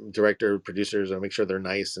director, producers. I make sure they're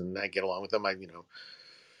nice and I get along with them.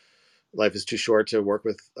 Life is too short to work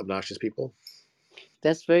with obnoxious people.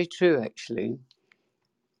 That's very true, actually.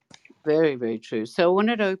 Very, very true. So I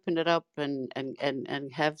wanted to open it up and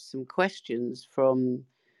have some questions from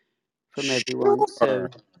everyone. Sure. So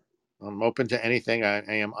I'm open to anything. I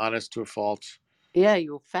am honest to a fault. yeah,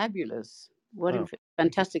 you're fabulous. What Oh,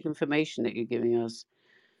 thank you. fantastic information that you're giving us.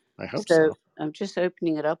 I hope So so. I'm just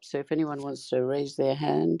opening it up. So if anyone wants to raise their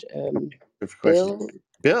hand, Good question. Bill,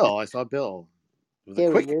 Bill, I saw Bill. It was a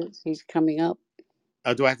there he quick. is. He's coming up.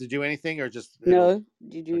 Do I have to do anything, or just it'll? No,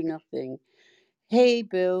 you do Okay. nothing. Hey,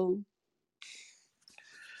 Bill.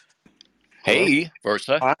 Hello. Hey,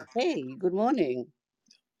 Versa. Hi. Hey, good morning.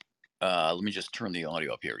 Let me just turn the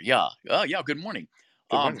audio up here. Yeah. Yeah. Good morning.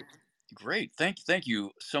 Good Um, morning. great. Thank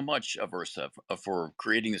you so much, Versa, for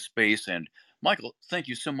creating the space, and Michael, thank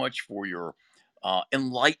you so much for your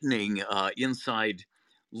enlightening inside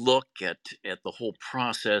look at the whole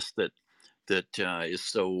process that is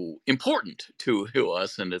so important to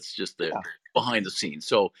us, and it's just the Yeah. behind the scenes.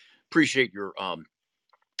 So appreciate your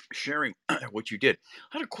sharing what you did.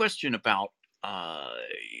 I had a question uh,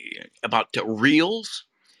 about reels.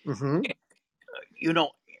 Hmm. You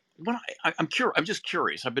know, what I'm curious. I'm just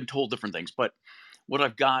curious. I've been told different things, but what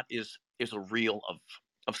I've got is a reel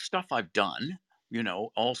of stuff I've done.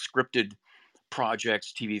 All scripted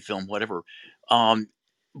projects, TV, film, whatever. Um,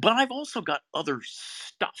 but I've also got other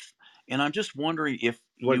stuff, and I'm just wondering if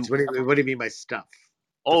What, you what do you mean by stuff?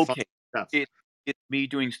 Define okay. stuff. It's me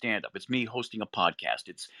doing stand up. It's me hosting a podcast.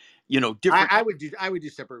 It's different. I would do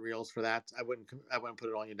separate reels for that. I wouldn't put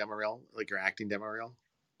it on your demo reel, like your acting demo reel.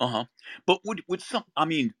 Uh-huh. But would some I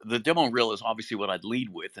mean, the demo reel is obviously what I'd lead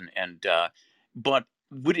with, and but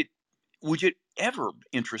would it ever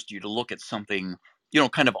interest you to look at something,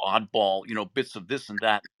 kind of oddball, bits of this and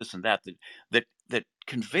that that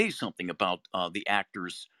conveys something about the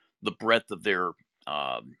actors, the breadth of their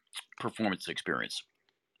um, performance experience?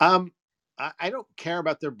 Um, I don't care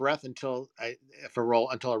about their breath until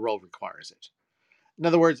a role requires it. In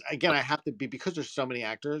other words, again, I have to be, because there's so many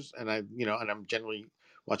actors, and I'm generally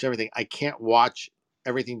watch everything. I can't watch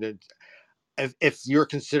everything that if you're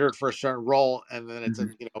considered for a certain role, and then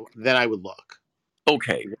Mhm. then I would look.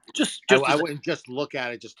 Okay, just I as wouldn't just look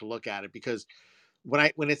at it just to look at it, because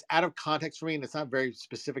when it's out of context for me and it's not very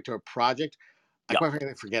specific to a project, I yeah. quite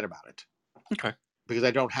frankly forget about it Okay. because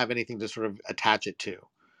I don't have anything to sort of attach it to.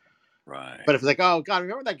 Right. But if it's like, oh God,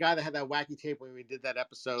 remember that guy that had that wacky tape when we did that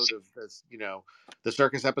episode of this, the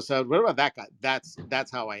circus episode? What about that guy?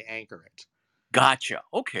 That's how I anchor it. Gotcha.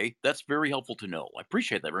 Okay, that's very helpful to know. I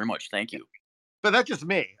appreciate that very much. Thank Yeah. you. But that's just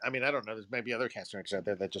me. I mean, I don't know. There's maybe other casting directors out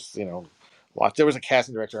there that just watch. There was a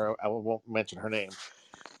casting director. I won't mention her name,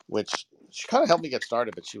 which she kind of helped me get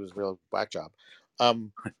started, but she was a real whack job.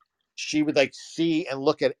 Um, she would like see and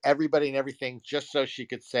look at everybody and everything just so she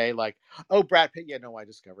could say like, "Oh, Brad Pitt. Yeah, no, I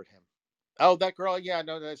discovered him. Oh, that girl. Yeah,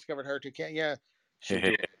 no, I discovered her too. Can't. Yeah." She would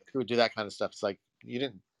do it. She would do that kind of stuff. It's like you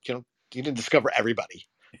didn't discover everybody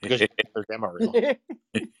because you did their demo reel.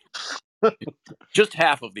 Just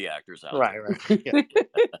half of the actors out there. Right. Right. Yeah.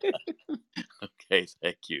 Okay,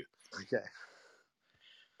 thank you. Okay.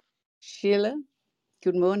 Sheila,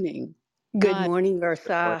 good morning. Good Hi. morning,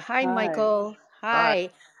 Or, Versa. Hi, Hi. Michael. hi.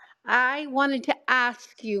 Hi. I wanted to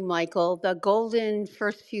ask you, Michael, the golden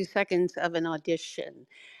first few seconds of an audition.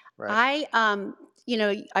 Right.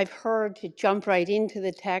 I've heard to jump right into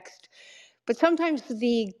the text, but sometimes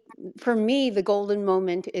for me, the golden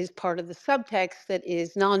moment is part of the subtext that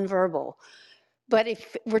is nonverbal. But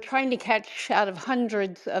if we're trying to catch out of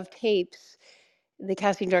hundreds of tapes the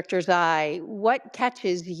casting director's eye, what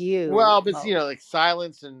catches you Well, but most? like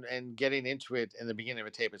silence and getting into it in the beginning of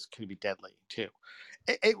a tape is could be deadly too.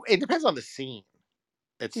 It depends on the scene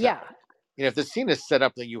Yeah, itself. If the scene is set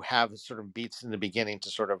up that you have sort of beats in the beginning to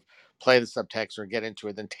sort of play the subtext or get into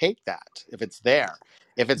it, then take that if it's there.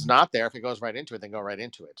 If it's not there, if it goes right into it, then go right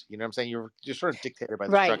into it. You know what I'm saying? You're sort of dictated by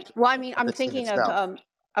the right. structure Well, I mean, of I'm the scene thinking of itself.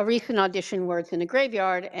 a recent audition where it's in a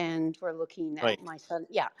graveyard and we're looking Right. at my son.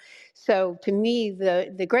 Yeah. So to me,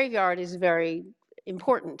 the graveyard is very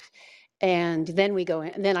important. And then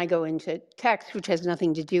and then I go into text, which has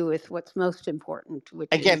nothing to do with what's most important,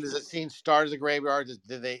 which Again, is, does the scene start as a graveyard?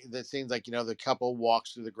 The scene's like, the couple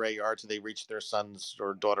walks through the graveyard so they reach their sons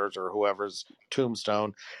or daughters or whoever's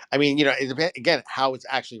tombstone. I mean, again, how it's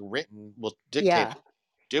actually written will dictate yeah, how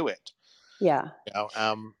you do it. yeah. You know,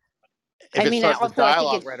 um, if I it mean, starts with also, I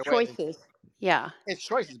think dialogue it's right away, then choices. Yeah. it's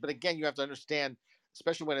choices. But again, you have to understand,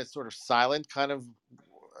 especially when it's sort of silent, kind of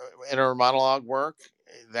inner monologue work,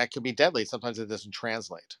 that could be deadly. Sometimes it doesn't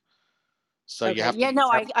translate. So you Okay. have to Yeah, be no,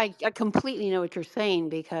 careful. I completely know what you're saying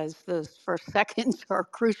because those first seconds are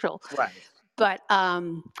crucial. Right. But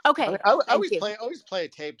I mean, okay, I thank you. always play a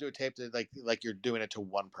tape, do a tape to like you're doing it to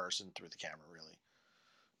one person through the camera. Really,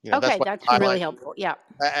 that's Okay, why that's highlight. really helpful. Yeah.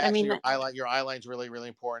 I Actually, mean, your eye line's really really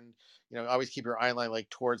important. Always keep your eye line like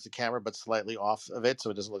towards the camera, but slightly off of it,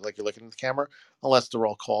 so it doesn't look like you're looking at the camera, unless the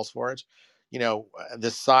role calls for it.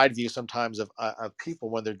 This side view sometimes of people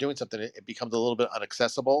when they're doing something, it becomes a little bit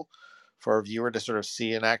inaccessible for a viewer to sort of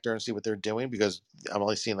see an actor and see what they're doing because I'm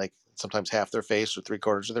only seeing like sometimes half their face or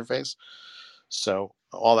three-quarters of their face. So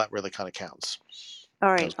all that really kind of counts.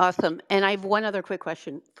 all right, As awesome. And I have one other quick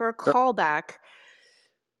question. For a well. callback,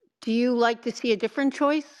 do you like to see a different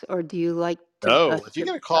choice or do you like to No, us if you to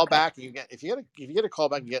get a call okay. back and if you get a call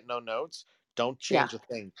back and get no notes, don't Yeah. change a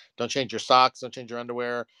thing. Don't change your socks. Don't change your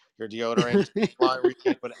underwear, your deodorant, laundry,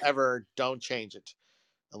 whatever. Don't change it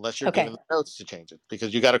unless you're Okay. given the notes to change it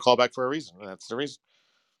because you got a call back for a reason. And that's the reason.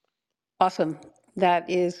 Awesome. That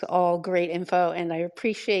is all great info and I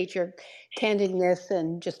appreciate your candidness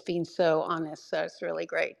and just being so honest. So it's really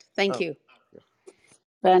great. Thank Oh, you.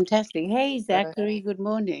 Fantastic. Hey, Zachary, good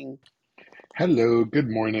morning. Hello, good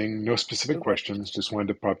morning. No specific Good morning. questions, just wanted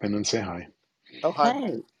to pop in and say hi. Oh, hi.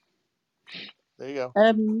 Hey. There you go.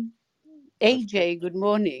 Um, That's good. AJ, good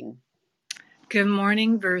morning. Good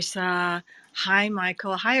morning, Versa. Hi,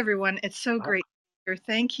 Michael. Hi, everyone. It's so Hi. great here.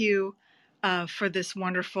 Thank you for this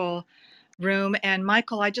wonderful room. And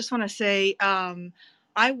Michael, I just want to say, I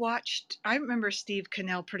remember Steve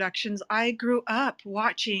Cannell Productions. I grew up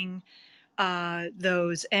watching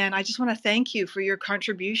those, and I just want to thank you for your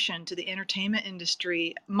contribution to the entertainment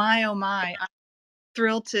industry. My, oh my, I'm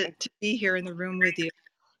thrilled to be here in the room with you.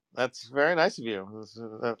 That's very nice of you.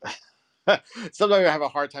 Sometimes I have a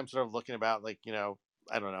hard time sort of looking about, like,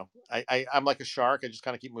 I don't know. I'm like a shark. I just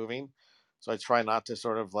kind of keep moving. So I try not to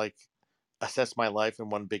sort of like assess my life in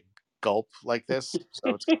one big gulp like this.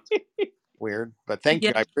 So it's weird. But thank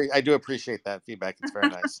Yeah, you. I do appreciate that feedback. It's very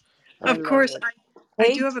nice. I That's of very love course. it. I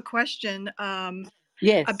do Hey, have a question.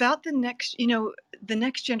 yes. About the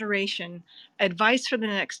next generation, advice for the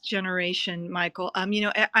next generation, Michael.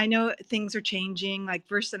 I know things are changing, like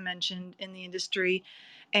Versa mentioned, in the industry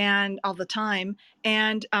and all the time.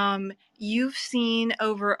 And you've seen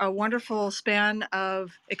over a wonderful span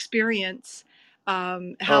of experience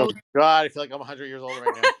Oh how God, I feel like I'm 100 years old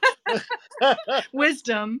right now.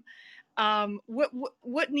 wisdom.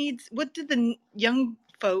 What did the young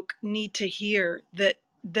folk need to hear that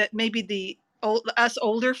maybe us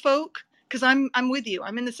older folk, because I'm with you,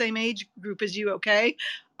 I'm in the same age group as you, okay?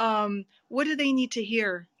 What do they need to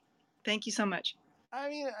hear? Thank you so much. I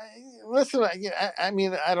mean, listen. I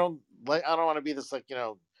mean, I don't want to be this, like,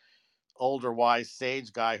 older wise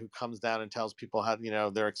sage guy who comes down and tells people how,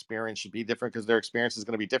 their experience should be different, because their experience is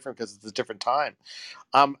going to be different because it's a different time.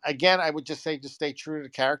 Again, I would just say, just stay true to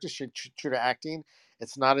character, true to acting.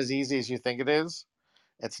 It's not as easy as you think it is.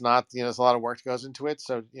 It's not, there's a lot of work that goes into it.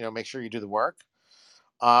 So, make sure you do the work.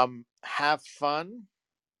 Have fun.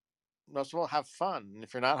 Most of all, have fun. And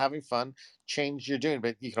if you're not having fun, change you're doing.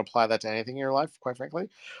 But you can apply that to anything in your life, quite frankly.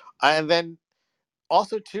 And then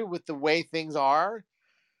also too, with the way things are,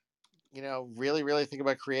 really, really think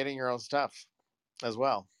about creating your own stuff as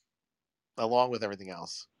well, along with everything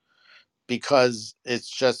else, because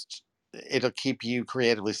it'll keep you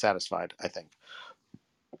creatively satisfied. I think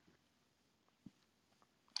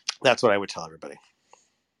that's what I would tell everybody.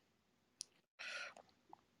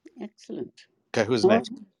 Excellent. Okay, who's Well,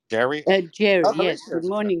 next? Jerry. Jerry, Oh, yes. Good Horatio's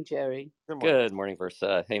in there. morning, Jerry. Good morning. Good morning,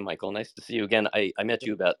 Versa. Hey, Michael. Nice to see you again. I met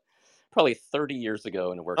you about probably 30 years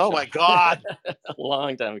ago in a Oh workshop, my God. a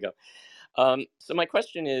long time ago. So my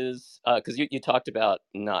question is, because you talked about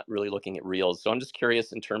not really looking at reels. So I'm just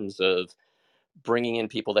curious in terms of bringing in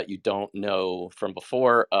people that you don't know from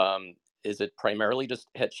before. Is it primarily just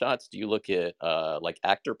headshots? Do you look at like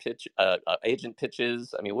agent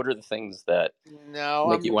pitches? I mean, what are the things that No,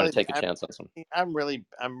 make you want to take a chance on some? I'm really,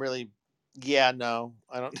 yeah, no,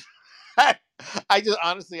 I don't. I just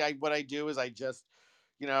honestly, what I do is I just,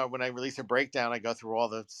 when I release a breakdown, I go through all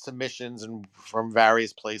the submissions and from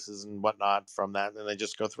various places and whatnot from that, and I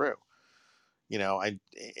just go through.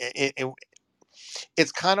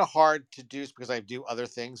 It's kind of hard to do because I do other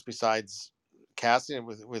things besides casting, and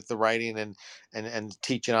with the writing and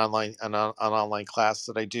teaching online on online class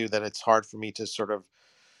that I do, that it's hard for me to sort of,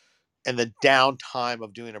 in the downtime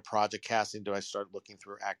of doing a project casting, do I start looking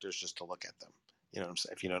through actors just to look at them. You know what I'm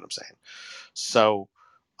saying? If you know what I'm saying. So,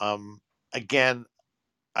 um, again,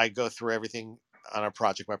 I go through everything on a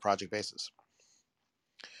project by project basis.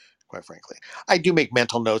 Quite frankly, I do make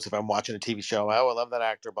mental notes if I'm watching a TV show. Oh, I love that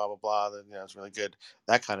actor. Blah blah blah. Then, it's really good.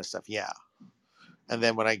 That kind of stuff. Yeah. And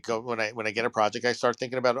then when I get a project, I start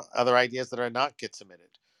thinking about other ideas that are not get submitted.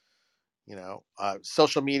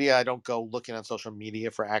 Social media, I don't go looking on social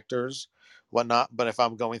media for actors, whatnot. But if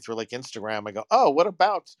I'm going through like Instagram, I go, oh, what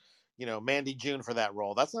about, Mandy June for that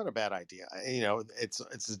role? That's not a bad idea. It's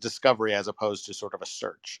a discovery as opposed to sort of a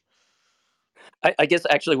search. I guess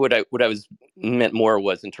actually what I was meant more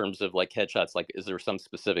was in terms of like headshots. Like, is there some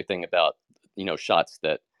specific thing about shots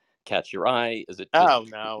that catch your eye? Is it just Oh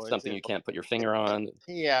no, something you can't put your it, finger on?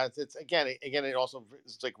 yeah, it's again, it also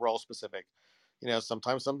is like role specific.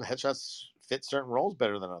 Sometimes some headshots fit certain roles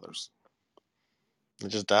better than others. They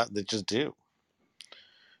just do.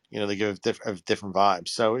 They give a different vibes.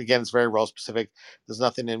 So again, it's very role specific. There's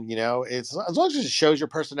nothing in, it's as long as it shows your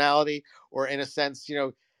personality, or in a sense,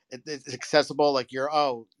 it's accessible. Like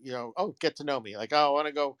get to know me. Like, oh, I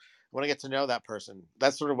want to get to know that person.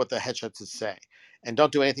 That's sort of what the headshots say. And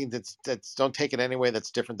don't do anything don't take it anyway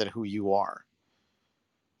that's different than who you are.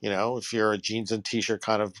 If you're a jeans and t-shirt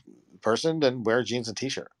kind of person, then wear jeans and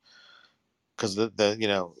t-shirt, because the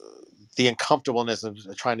the uncomfortableness of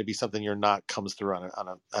trying to be something you're not comes through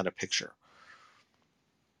on a picture.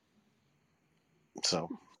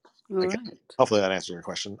 So All again, right. hopefully that answered your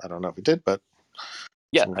question. I don't know if it did, but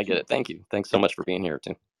Yeah, I get it. Thank you. Thanks so yep. much for being here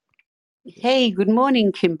too. Hey, good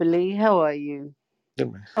morning, Kimberly. How are you?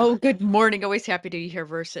 Oh, good morning. Always happy to be here,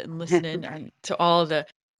 Versa, and listen in and to all the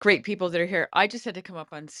great people that are here. I just had to come up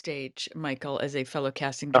on stage, Michael, as a fellow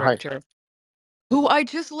casting Oh, hi. director, who I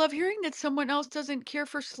just love hearing that someone else doesn't care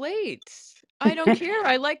for slates. I don't care.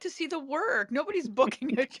 I like to see the work. Nobody's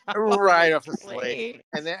booking a job off of a Right off the slate. slate.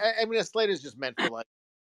 And then, I mean, a slate is just meant for like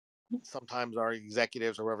sometimes our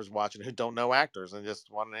executives or whoever's watching who don't know actors and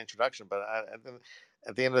just want an introduction. But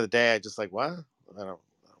at the end of the day, I just like, what? I don't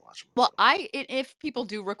watch them. Well, So. if people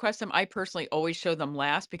do request them, I personally always show them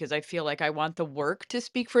last because I feel like I want the work to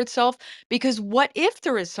speak for itself. Because what if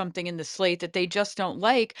there is something in the slate that they just don't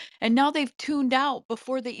like, and now they've tuned out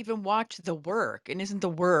before they even watch the work? And isn't the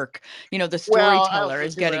work, the Well, I storyteller also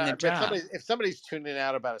is too, getting the but job? if somebody's tuning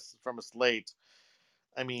out from a slate,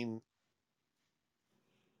 I mean,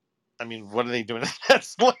 what are they doing at that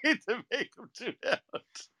slate to make them tune out?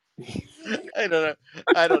 I don't know.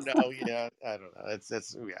 I don't know. Yeah, I don't know. It's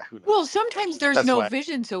yeah. Who Well, knows? sometimes there's That's no why.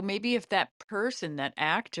 vision. So maybe if that person, that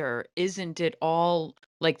actor, isn't at all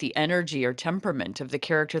like the energy or temperament of the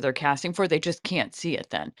character they're casting for, they just can't see it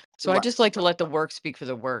then. So I Right. just like to let the work speak for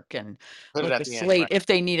the work and Put it let at the the end. slate, Right. if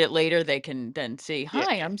they need it later, they can then see, Yeah.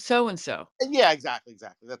 hi, I'm so and so. Yeah. Exactly.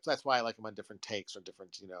 Exactly. That's why I like them on different takes or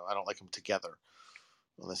different. I don't like them together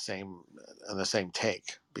on the same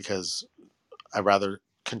take because I rather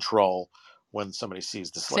control when somebody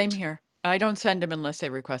sees the Same slate. here. I don't send them unless they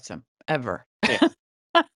request them, ever. Yeah.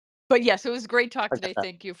 But yes, it was great talk I get today. that.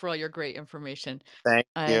 Thank you for all your great information. Thank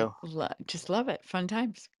I you. just love it. Fun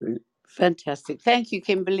times. Fantastic. Thank you,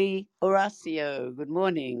 Kimberly. Horacio, good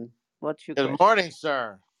morning. What's your Good question? morning,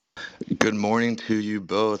 sir. Good morning to you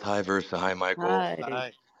both. Hi, Versa. Hi, Michael. Hi.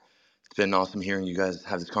 Hi. It's been awesome hearing you guys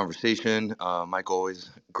have this conversation. Michael,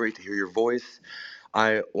 always great to hear your voice.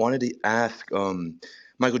 I wanted to ask,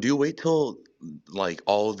 Michael, do you wait till like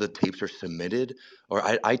all of the tapes are submitted? Or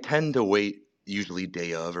I tend to wait usually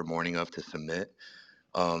day of or morning of to submit.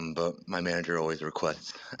 But my manager always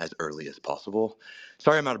requests as early as possible.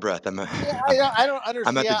 Sorry, I'm out of breath. Yeah, I'm, I don't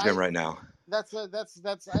I'm understand. at the Yeah, gym right now. that's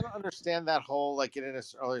I don't understand that whole like get in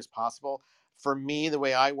as early as possible. For me, the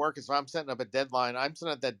way I work is if I'm setting up a deadline, I'm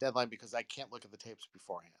setting up that deadline because I can't look at the tapes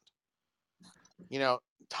beforehand. You know,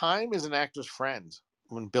 time is an actor's friend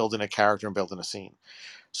when building a character and building a scene.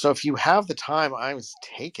 So if you have the time, I would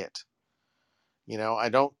take it. I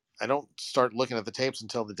don't start looking at the tapes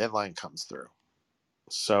until the deadline comes through.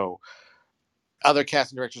 So other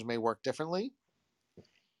casting directors may work differently.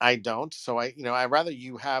 I don't. So I rather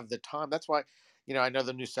you have the time. That's why, I know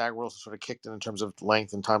the new SAG rules are sort of kicked in terms of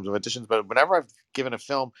length and times of auditions. But whenever I've given a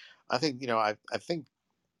film, I think, I think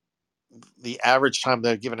the average time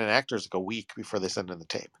they're given an actor is like a week before they send in the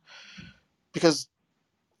tape because,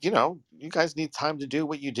 you guys need time to do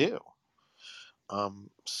what you do.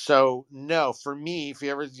 So no, for me, if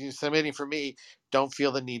you're submitting for me, don't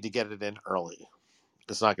feel the need to get it in early.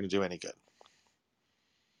 It's not going to do any good.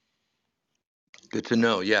 Good to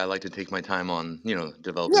know. Yeah, I like to take my time on,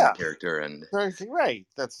 developing the Yeah. character and Right.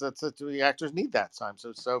 That's the actors need that time.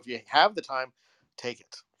 So if you have the time, take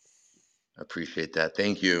it. appreciate that.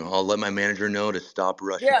 Thank you. I'll let my manager know to stop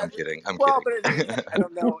rushing. Yeah. I'm kidding. I'm Well, kidding. but again, I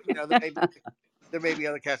don't know. There may be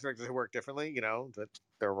other cast directors who work differently. That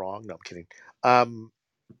they're wrong. No, I'm kidding. Um.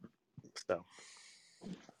 So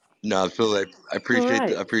No, absolutely. I All appreciate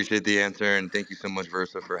right. the answer, and thank you so much,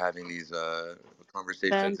 Versa, for having these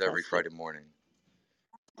conversations every Fantastic. Friday morning.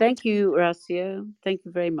 Thank you, Horacio. Thank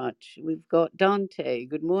you very much. We've got Dante.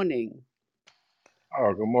 Good morning.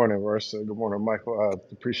 Oh, good morning, Versa. Good morning, Michael.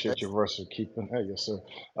 Appreciate your Versa keeping, hey, yes, sir,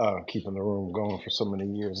 keeping the room going for so many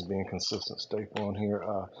years, being consistent staple on here.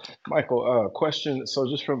 Michael, question. So,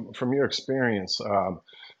 just from your experience,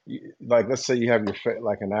 like let's say you have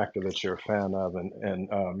like an actor that you're a fan of, and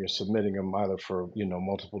you're submitting them either for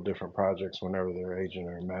multiple different projects whenever their agent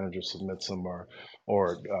or manager submits them,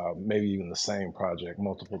 or maybe even the same project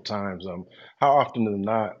multiple times. How often than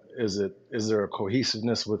not is there a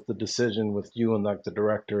cohesiveness with the decision with you and like the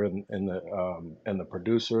director and the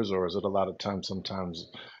producers, or is it a lot of times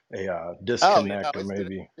sometimes a oh, disconnect or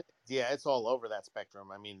maybe? yeah, it's all over that spectrum.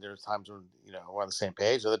 I mean, there's times when we're on the same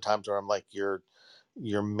page. Other times where I'm like, you're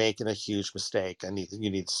making a huge mistake. You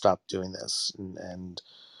need to stop doing this. And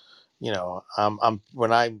I'm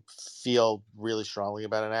when I feel really strongly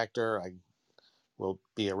about an actor, I will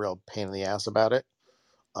be a real pain in the ass about it.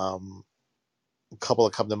 Um, a couple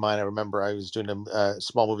that come to mind. I remember I was doing a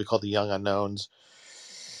small movie called The Young Unknowns,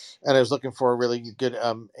 and I was looking for a really good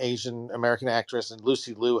Asian American actress, and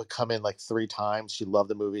Lucy Liu had come in like 3 times. She loved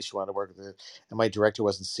the movie. She wanted to work with it, and my director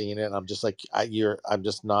wasn't seeing it. And I'm just like, I'm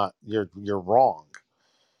just not. You're wrong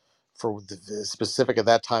for the specific at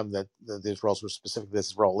that time that these roles were specific.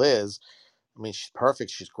 This role is. I mean, she's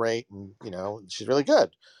perfect. She's great, and she's really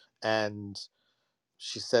good. And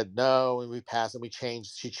she said no, and we passed, and we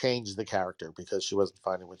changed. She changed the character because she wasn't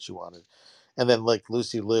finding what she wanted. And then, like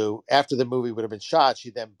Lucy Liu, after the movie would have been shot,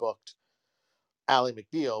 she then booked Ally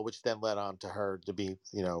McBeal, which then led on to her to be,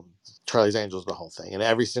 Charlie's Angels, the whole thing. And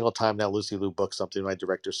every single time now Lucy Liu books something, my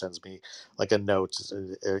director sends me like a note,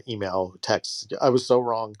 email, text. I was so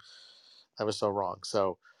wrong. I was so wrong.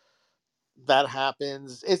 So that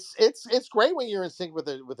happens. It's great when you're in sync with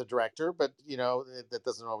a director, but that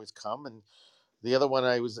doesn't always come. And the other one,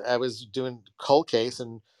 I was doing Cold Case,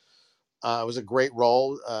 and it was a great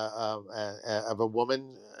role of a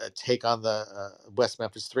woman take on the West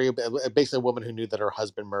Memphis Three, basically a woman who knew that her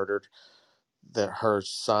husband murdered her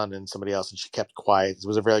son and somebody else, and she kept quiet. It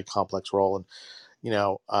was a very complex role, and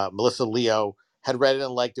Melissa Leo had read it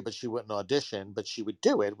and liked it, but she wouldn't audition, but she would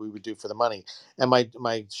do it. We would do it for the money. And my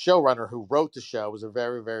showrunner who wrote the show was a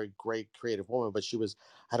very, very great creative woman, but she was,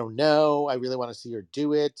 I don't know, I really want to see her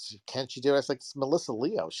do it. Can she do it? I was like, it's Melissa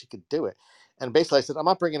Leo. She could do it. And basically I said, I'm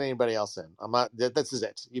not bringing anybody else in. I'm not, this is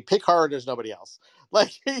it. You pick her, there's nobody else.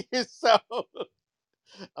 Like, so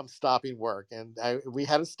I'm stopping work. And we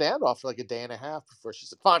had a standoff for like a day and a half before she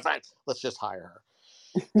said, fine, fine, let's just hire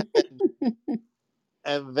her.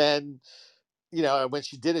 And then when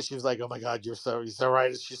she did it, she was like, "Oh my God, you're so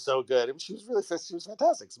right. She's so good." I mean, she was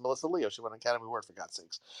fantastic. It's Melissa Leo. She won an Academy Award for God's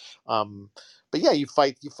sakes. But yeah, you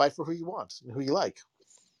fight for who you want and who you like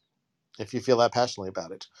if you feel that passionately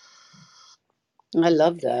about it. I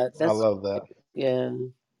love that. I That's love that. yeah,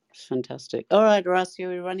 it's fantastic. All right, Horacio,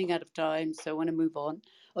 we're running out of time, so I want to move on.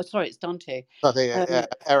 Oh, sorry, it's Dante. So I think Um,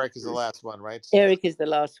 Eric is the last one, right? Eric is the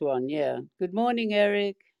last one. Yeah. Good morning,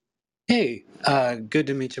 Eric. Hey, good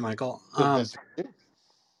to meet you, Michael. Good, nice to meet you.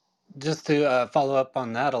 Just to follow up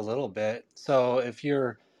on that a little bit. So, if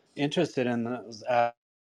you're interested in those,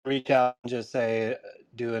 reach out and just say,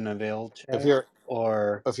 do an avail If check, you're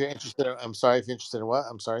or if you're interested, I'm sorry. If you're interested in what?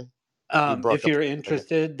 I'm sorry. You broke if up you're for a second.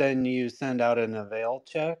 interested, then you send out an avail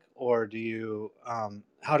check, or do you?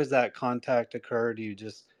 How does that contact occur? Do you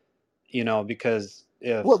just, because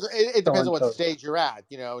if Well, it so depends on and what so, stage you're at,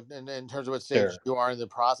 in terms of what stage sure, you are in the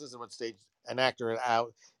process and what stage an actor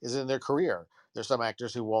out is in their career. There's some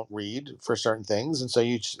actors who won't read for certain things, and so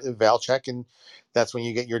you val check, and that's when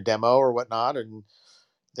you get your demo or whatnot, and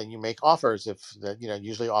then you make offers. If that,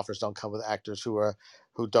 usually offers don't come with actors who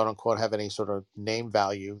don't unquote have any sort of name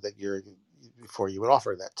value that you're before you would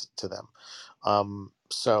offer that to them.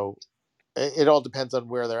 So it all depends on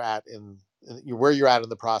where they're at where you're at in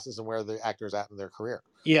the process and where the actor is at in their career.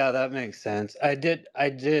 yeah, that makes sense. I did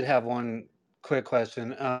have one quick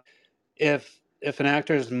question. If an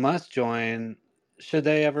actors must join, should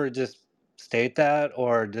they ever just state that,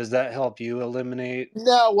 or does that help you eliminate?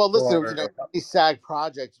 No, well, listen, Or these SAG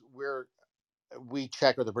projects where we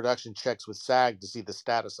check or the production checks with SAG to see the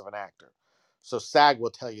status of an actor. So SAG will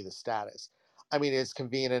tell you the status. I mean, it's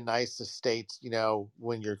convenient and nice to state,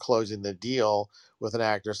 when you're closing the deal with an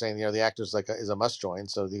actor, saying, the actor's is a must join.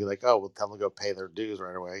 So you're like, oh, we'll tell them to go pay their dues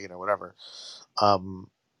right away, whatever. Um,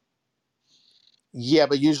 yeah,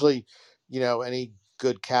 but usually, any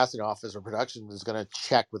good casting office or production is going to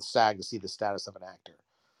check with SAG to see the status of an actor,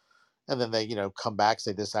 and then they come back,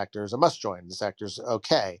 say this actor is a must join, this actor's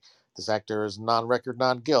okay, this actor is non-record,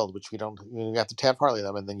 non-guild, which we don't, you have to Taft Hartley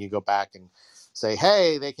them, and then you go back and say,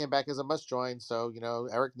 hey, they came back as a must join, so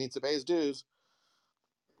Eric needs to pay his dues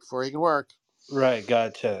before he can work. right,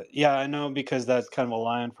 gotcha. Yeah, I know, because that's kind of a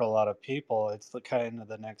line for a lot of people. It's the kind of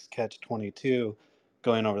the next catch 22,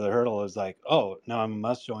 going over the hurdle is like, oh, no, I'm a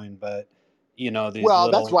must join, but these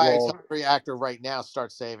Well, that's little why I roles. tell every actor right now,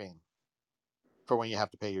 start saving for when you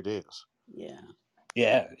have to pay your dues. Yeah.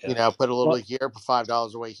 Yeah, yeah. Put a little Well, bit here, put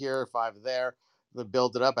 $5 away here, five there, then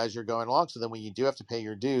build it up as you're going along. So then when you do have to pay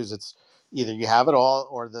your dues, it's either you have it all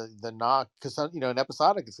or the not, because in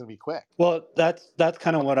episodic it's going to be quick. well, that's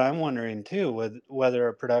kind of what I'm wondering too, with whether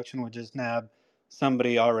a production would just nab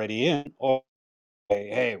somebody already in, or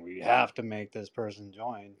hey, we have to make this person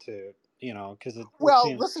join to, because it Well,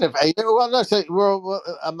 seems. listen, if well, no, so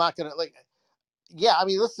I'm not going to like. Yeah, I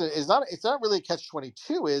mean, listen, it's not really a catch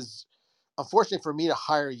 22. Is unfortunately for me to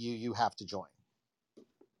hire you, you have to join.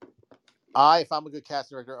 If I'm a good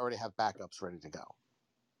casting director, I already have backups ready to go.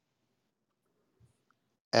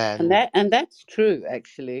 And And that's true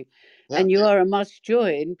actually. yeah, And you are a must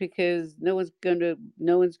join because no one's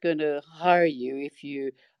gonna hire you if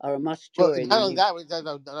you are a must well, join not and only you.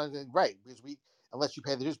 that, right, because we, unless you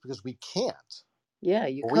pay the dues, because we can't, Yeah,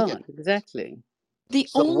 you or we get, can't exactly. The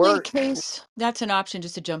so only we're, case that's an option,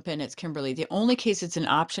 just to jump in, it's Kimberly. The only case it's an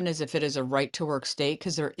option is if it is a right to work state,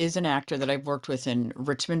 because there is an actor that I've worked with in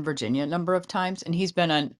Richmond, Virginia, a number of times, and he's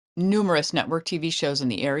been on numerous network TV shows in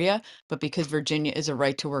the area. But because Virginia is a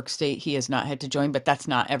right to work state, he has not had to join, but that's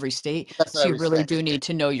not every state. that's not So you every really state. do need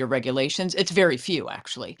to know your regulations. It's very few,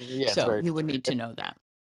 actually. Yeah, it's So very, you would need to know that.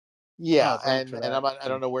 yeah, Oh, thanks for and that. I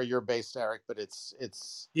don't know where you're based, Eric, but it's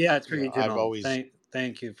Yeah, it's I've regional. always,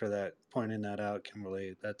 Thank you for that, pointing that out,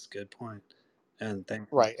 Kimberly. That's a good point. And thank you.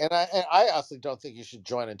 right, and I honestly don't think you should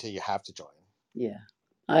join until you have to join. Yeah,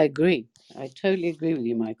 I agree. I totally agree with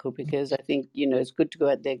you, Michael, because I think it's good to go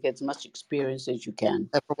out there, get as much experience as you can.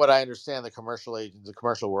 And from what I understand, the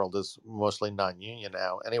commercial world is mostly non-union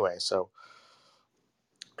now, anyway. So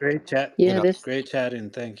Great chat. you Yeah, know, this Great chatting.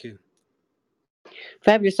 Thank you.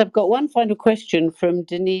 fabulous. I've got one final question from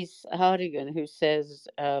Denise Hardigan, who says,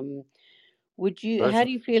 very how fun.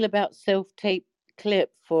 do you feel about self-tape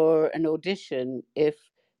clip for an audition if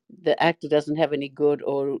the actor doesn't have any good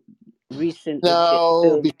or recently No,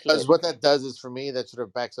 filmed because clip? what that does is, for me, that sort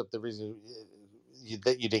of backs up the reason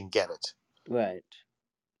that you didn't get it. Right,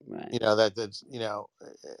 right. That's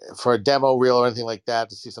for a demo reel or anything like that,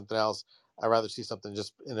 to see something else, I'd rather see something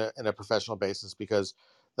just in a professional basis, because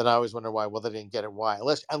then I always wonder why. Well, they didn't get it. Why?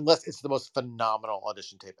 Unless it's the most phenomenal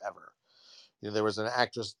audition tape ever. There was an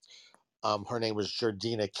actress. Her name was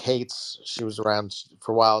Jordina Cates. She was around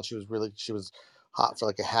for a while. She was hot for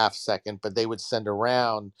like a half second, but they would send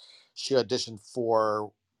around. She auditioned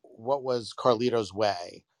for what was Carlito's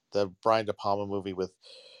Way, the Brian De Palma movie with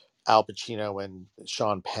Al Pacino and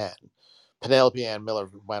Sean Penn. Penelope Ann Miller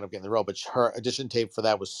wound up getting the role, but her audition tape for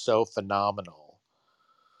that was so phenomenal,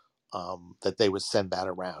 that they would send that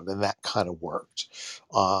around, and that kind of worked.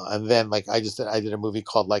 And then, like I did a movie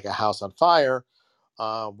called Like a House on Fire,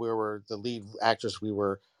 where we're the lead actress. We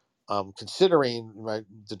were considering,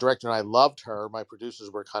 the director and I loved her. My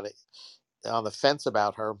producers were kind of on the fence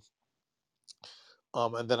about her.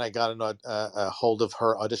 And then I got a hold of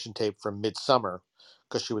her audition tape from Midsummer,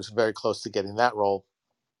 because she was very close to getting that role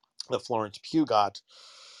that Florence Pugh got.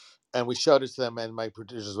 And we showed it to them, and my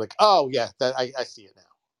producers were like, "Oh yeah, that I see it now."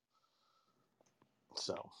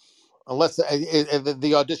 So unless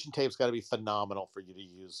the audition tape's got to be phenomenal for you to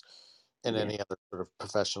use in Yeah. any other sort of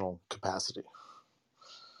professional capacity.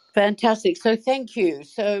 Fantastic. So thank you.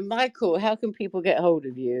 So Michael, how can people get hold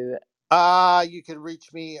of you? You can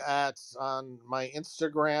reach me on my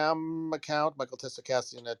Instagram account, Michael Testa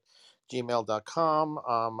at gmail.com.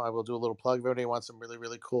 I will do a little plug if anybody wants some really,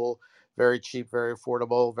 really cool, very cheap, very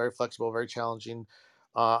affordable, very flexible, very challenging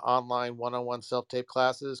online one-on-one self-tape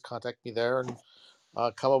classes. Contact me there, and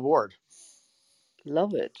come aboard.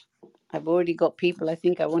 Love it. I've already got people I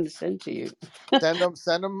think I want to send to you. Send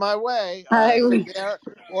them my way. I Send will. me there,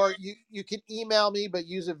 or you can email me, but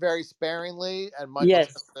use it very sparingly at Michael Yes.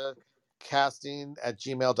 Testa casting at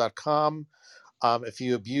gmail.com. If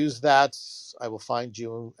you abuse that, I will find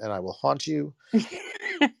you and I will haunt you.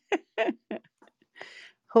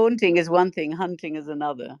 Haunting is one thing, hunting is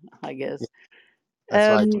another, I Yeah, guess. that's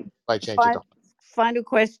why Um, I changed it fi- to. Final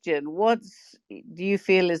question. What do you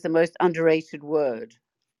feel is the most underrated word?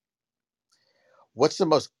 What's the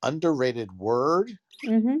most underrated word?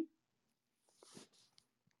 Mm-hmm.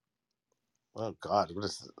 Oh God, what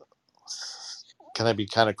is? Can I be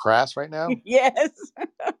kind of crass right now? Yes.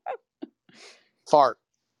 Fart.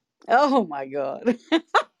 Oh my God.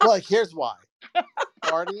 Well, like, here's why.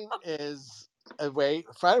 Farting is a way.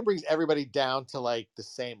 Farting brings everybody down to like the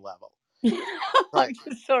same level. Right. I'm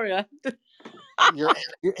just sorry. You're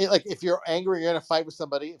like, if you're angry, you're in a fight with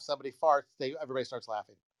somebody. If somebody farts, everybody starts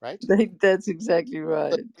laughing. Right. That's exactly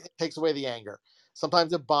So right. it takes away the anger.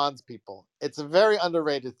 Sometimes it bonds people. It's a very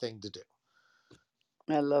underrated thing to do.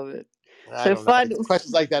 I love it. I So don't know. final.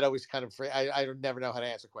 Questions like that always kind of free. I don't never know how to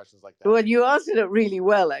answer questions like Well, you answered it really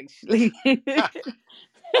well, actually. that.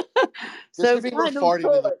 There So should be more final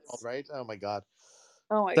farting in the world, thoughts. right? Oh my God.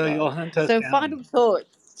 Oh my So you'll God. hunt us So down. final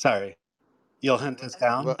thoughts. Sorry. You'll hunt us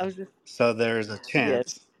down. I was just So there's a yes.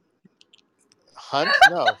 chance. Hunt?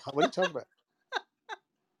 No. What are you talking about?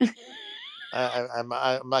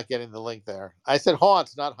 I'm not getting the link there. I said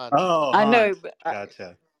haunt, not hunt. Oh, I know, hunt. but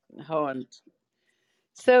Gotcha. hold on.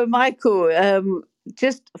 So, Michael,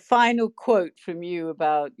 just a final quote from you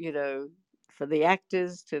about, for the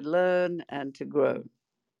actors to learn and to grow.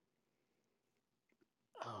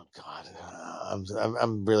 Oh God,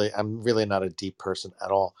 I'm really not a deep person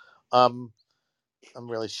at all. Um, I'm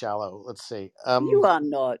really shallow. Let's see. You are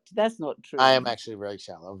not. That's not I true. am actually very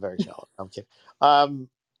shallow. I'm very shallow. I'm kidding. Um,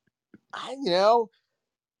 I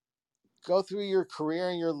go through your career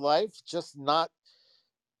and your life, just not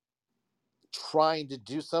trying to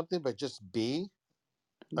do something, but just be.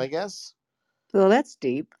 I guess Well, that's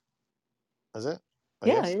deep. is it. I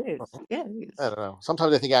Yeah, guess it is. Yeah, it I is. don't know.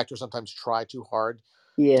 Sometimes I think actors sometimes try too hard to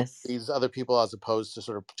Yes. please other people as opposed to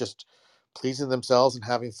sort of just pleasing themselves and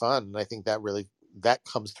having fun. And I think that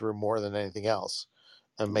comes through more than anything else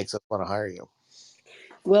and makes us want to hire you.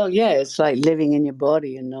 Well, yeah, it's like living in your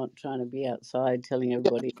body and not trying to be outside telling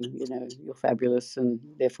Yeah, everybody, you're fabulous and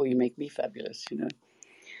therefore you make me fabulous.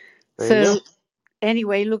 there you go. So,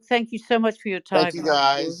 anyway, look, thank you so much for your Thank time, you Michael.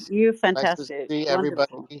 guys. You're Nice to fantastic. see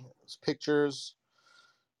Wonderful. everybody. Pictures.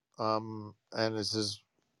 And this is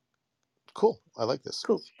cool. I like this.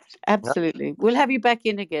 Cool. Yeah, Absolutely. We'll have you back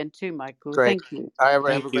in again too, Michael. great. Thank you. All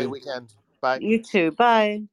right, have Thank a great you. weekend. Bye. You too. Bye.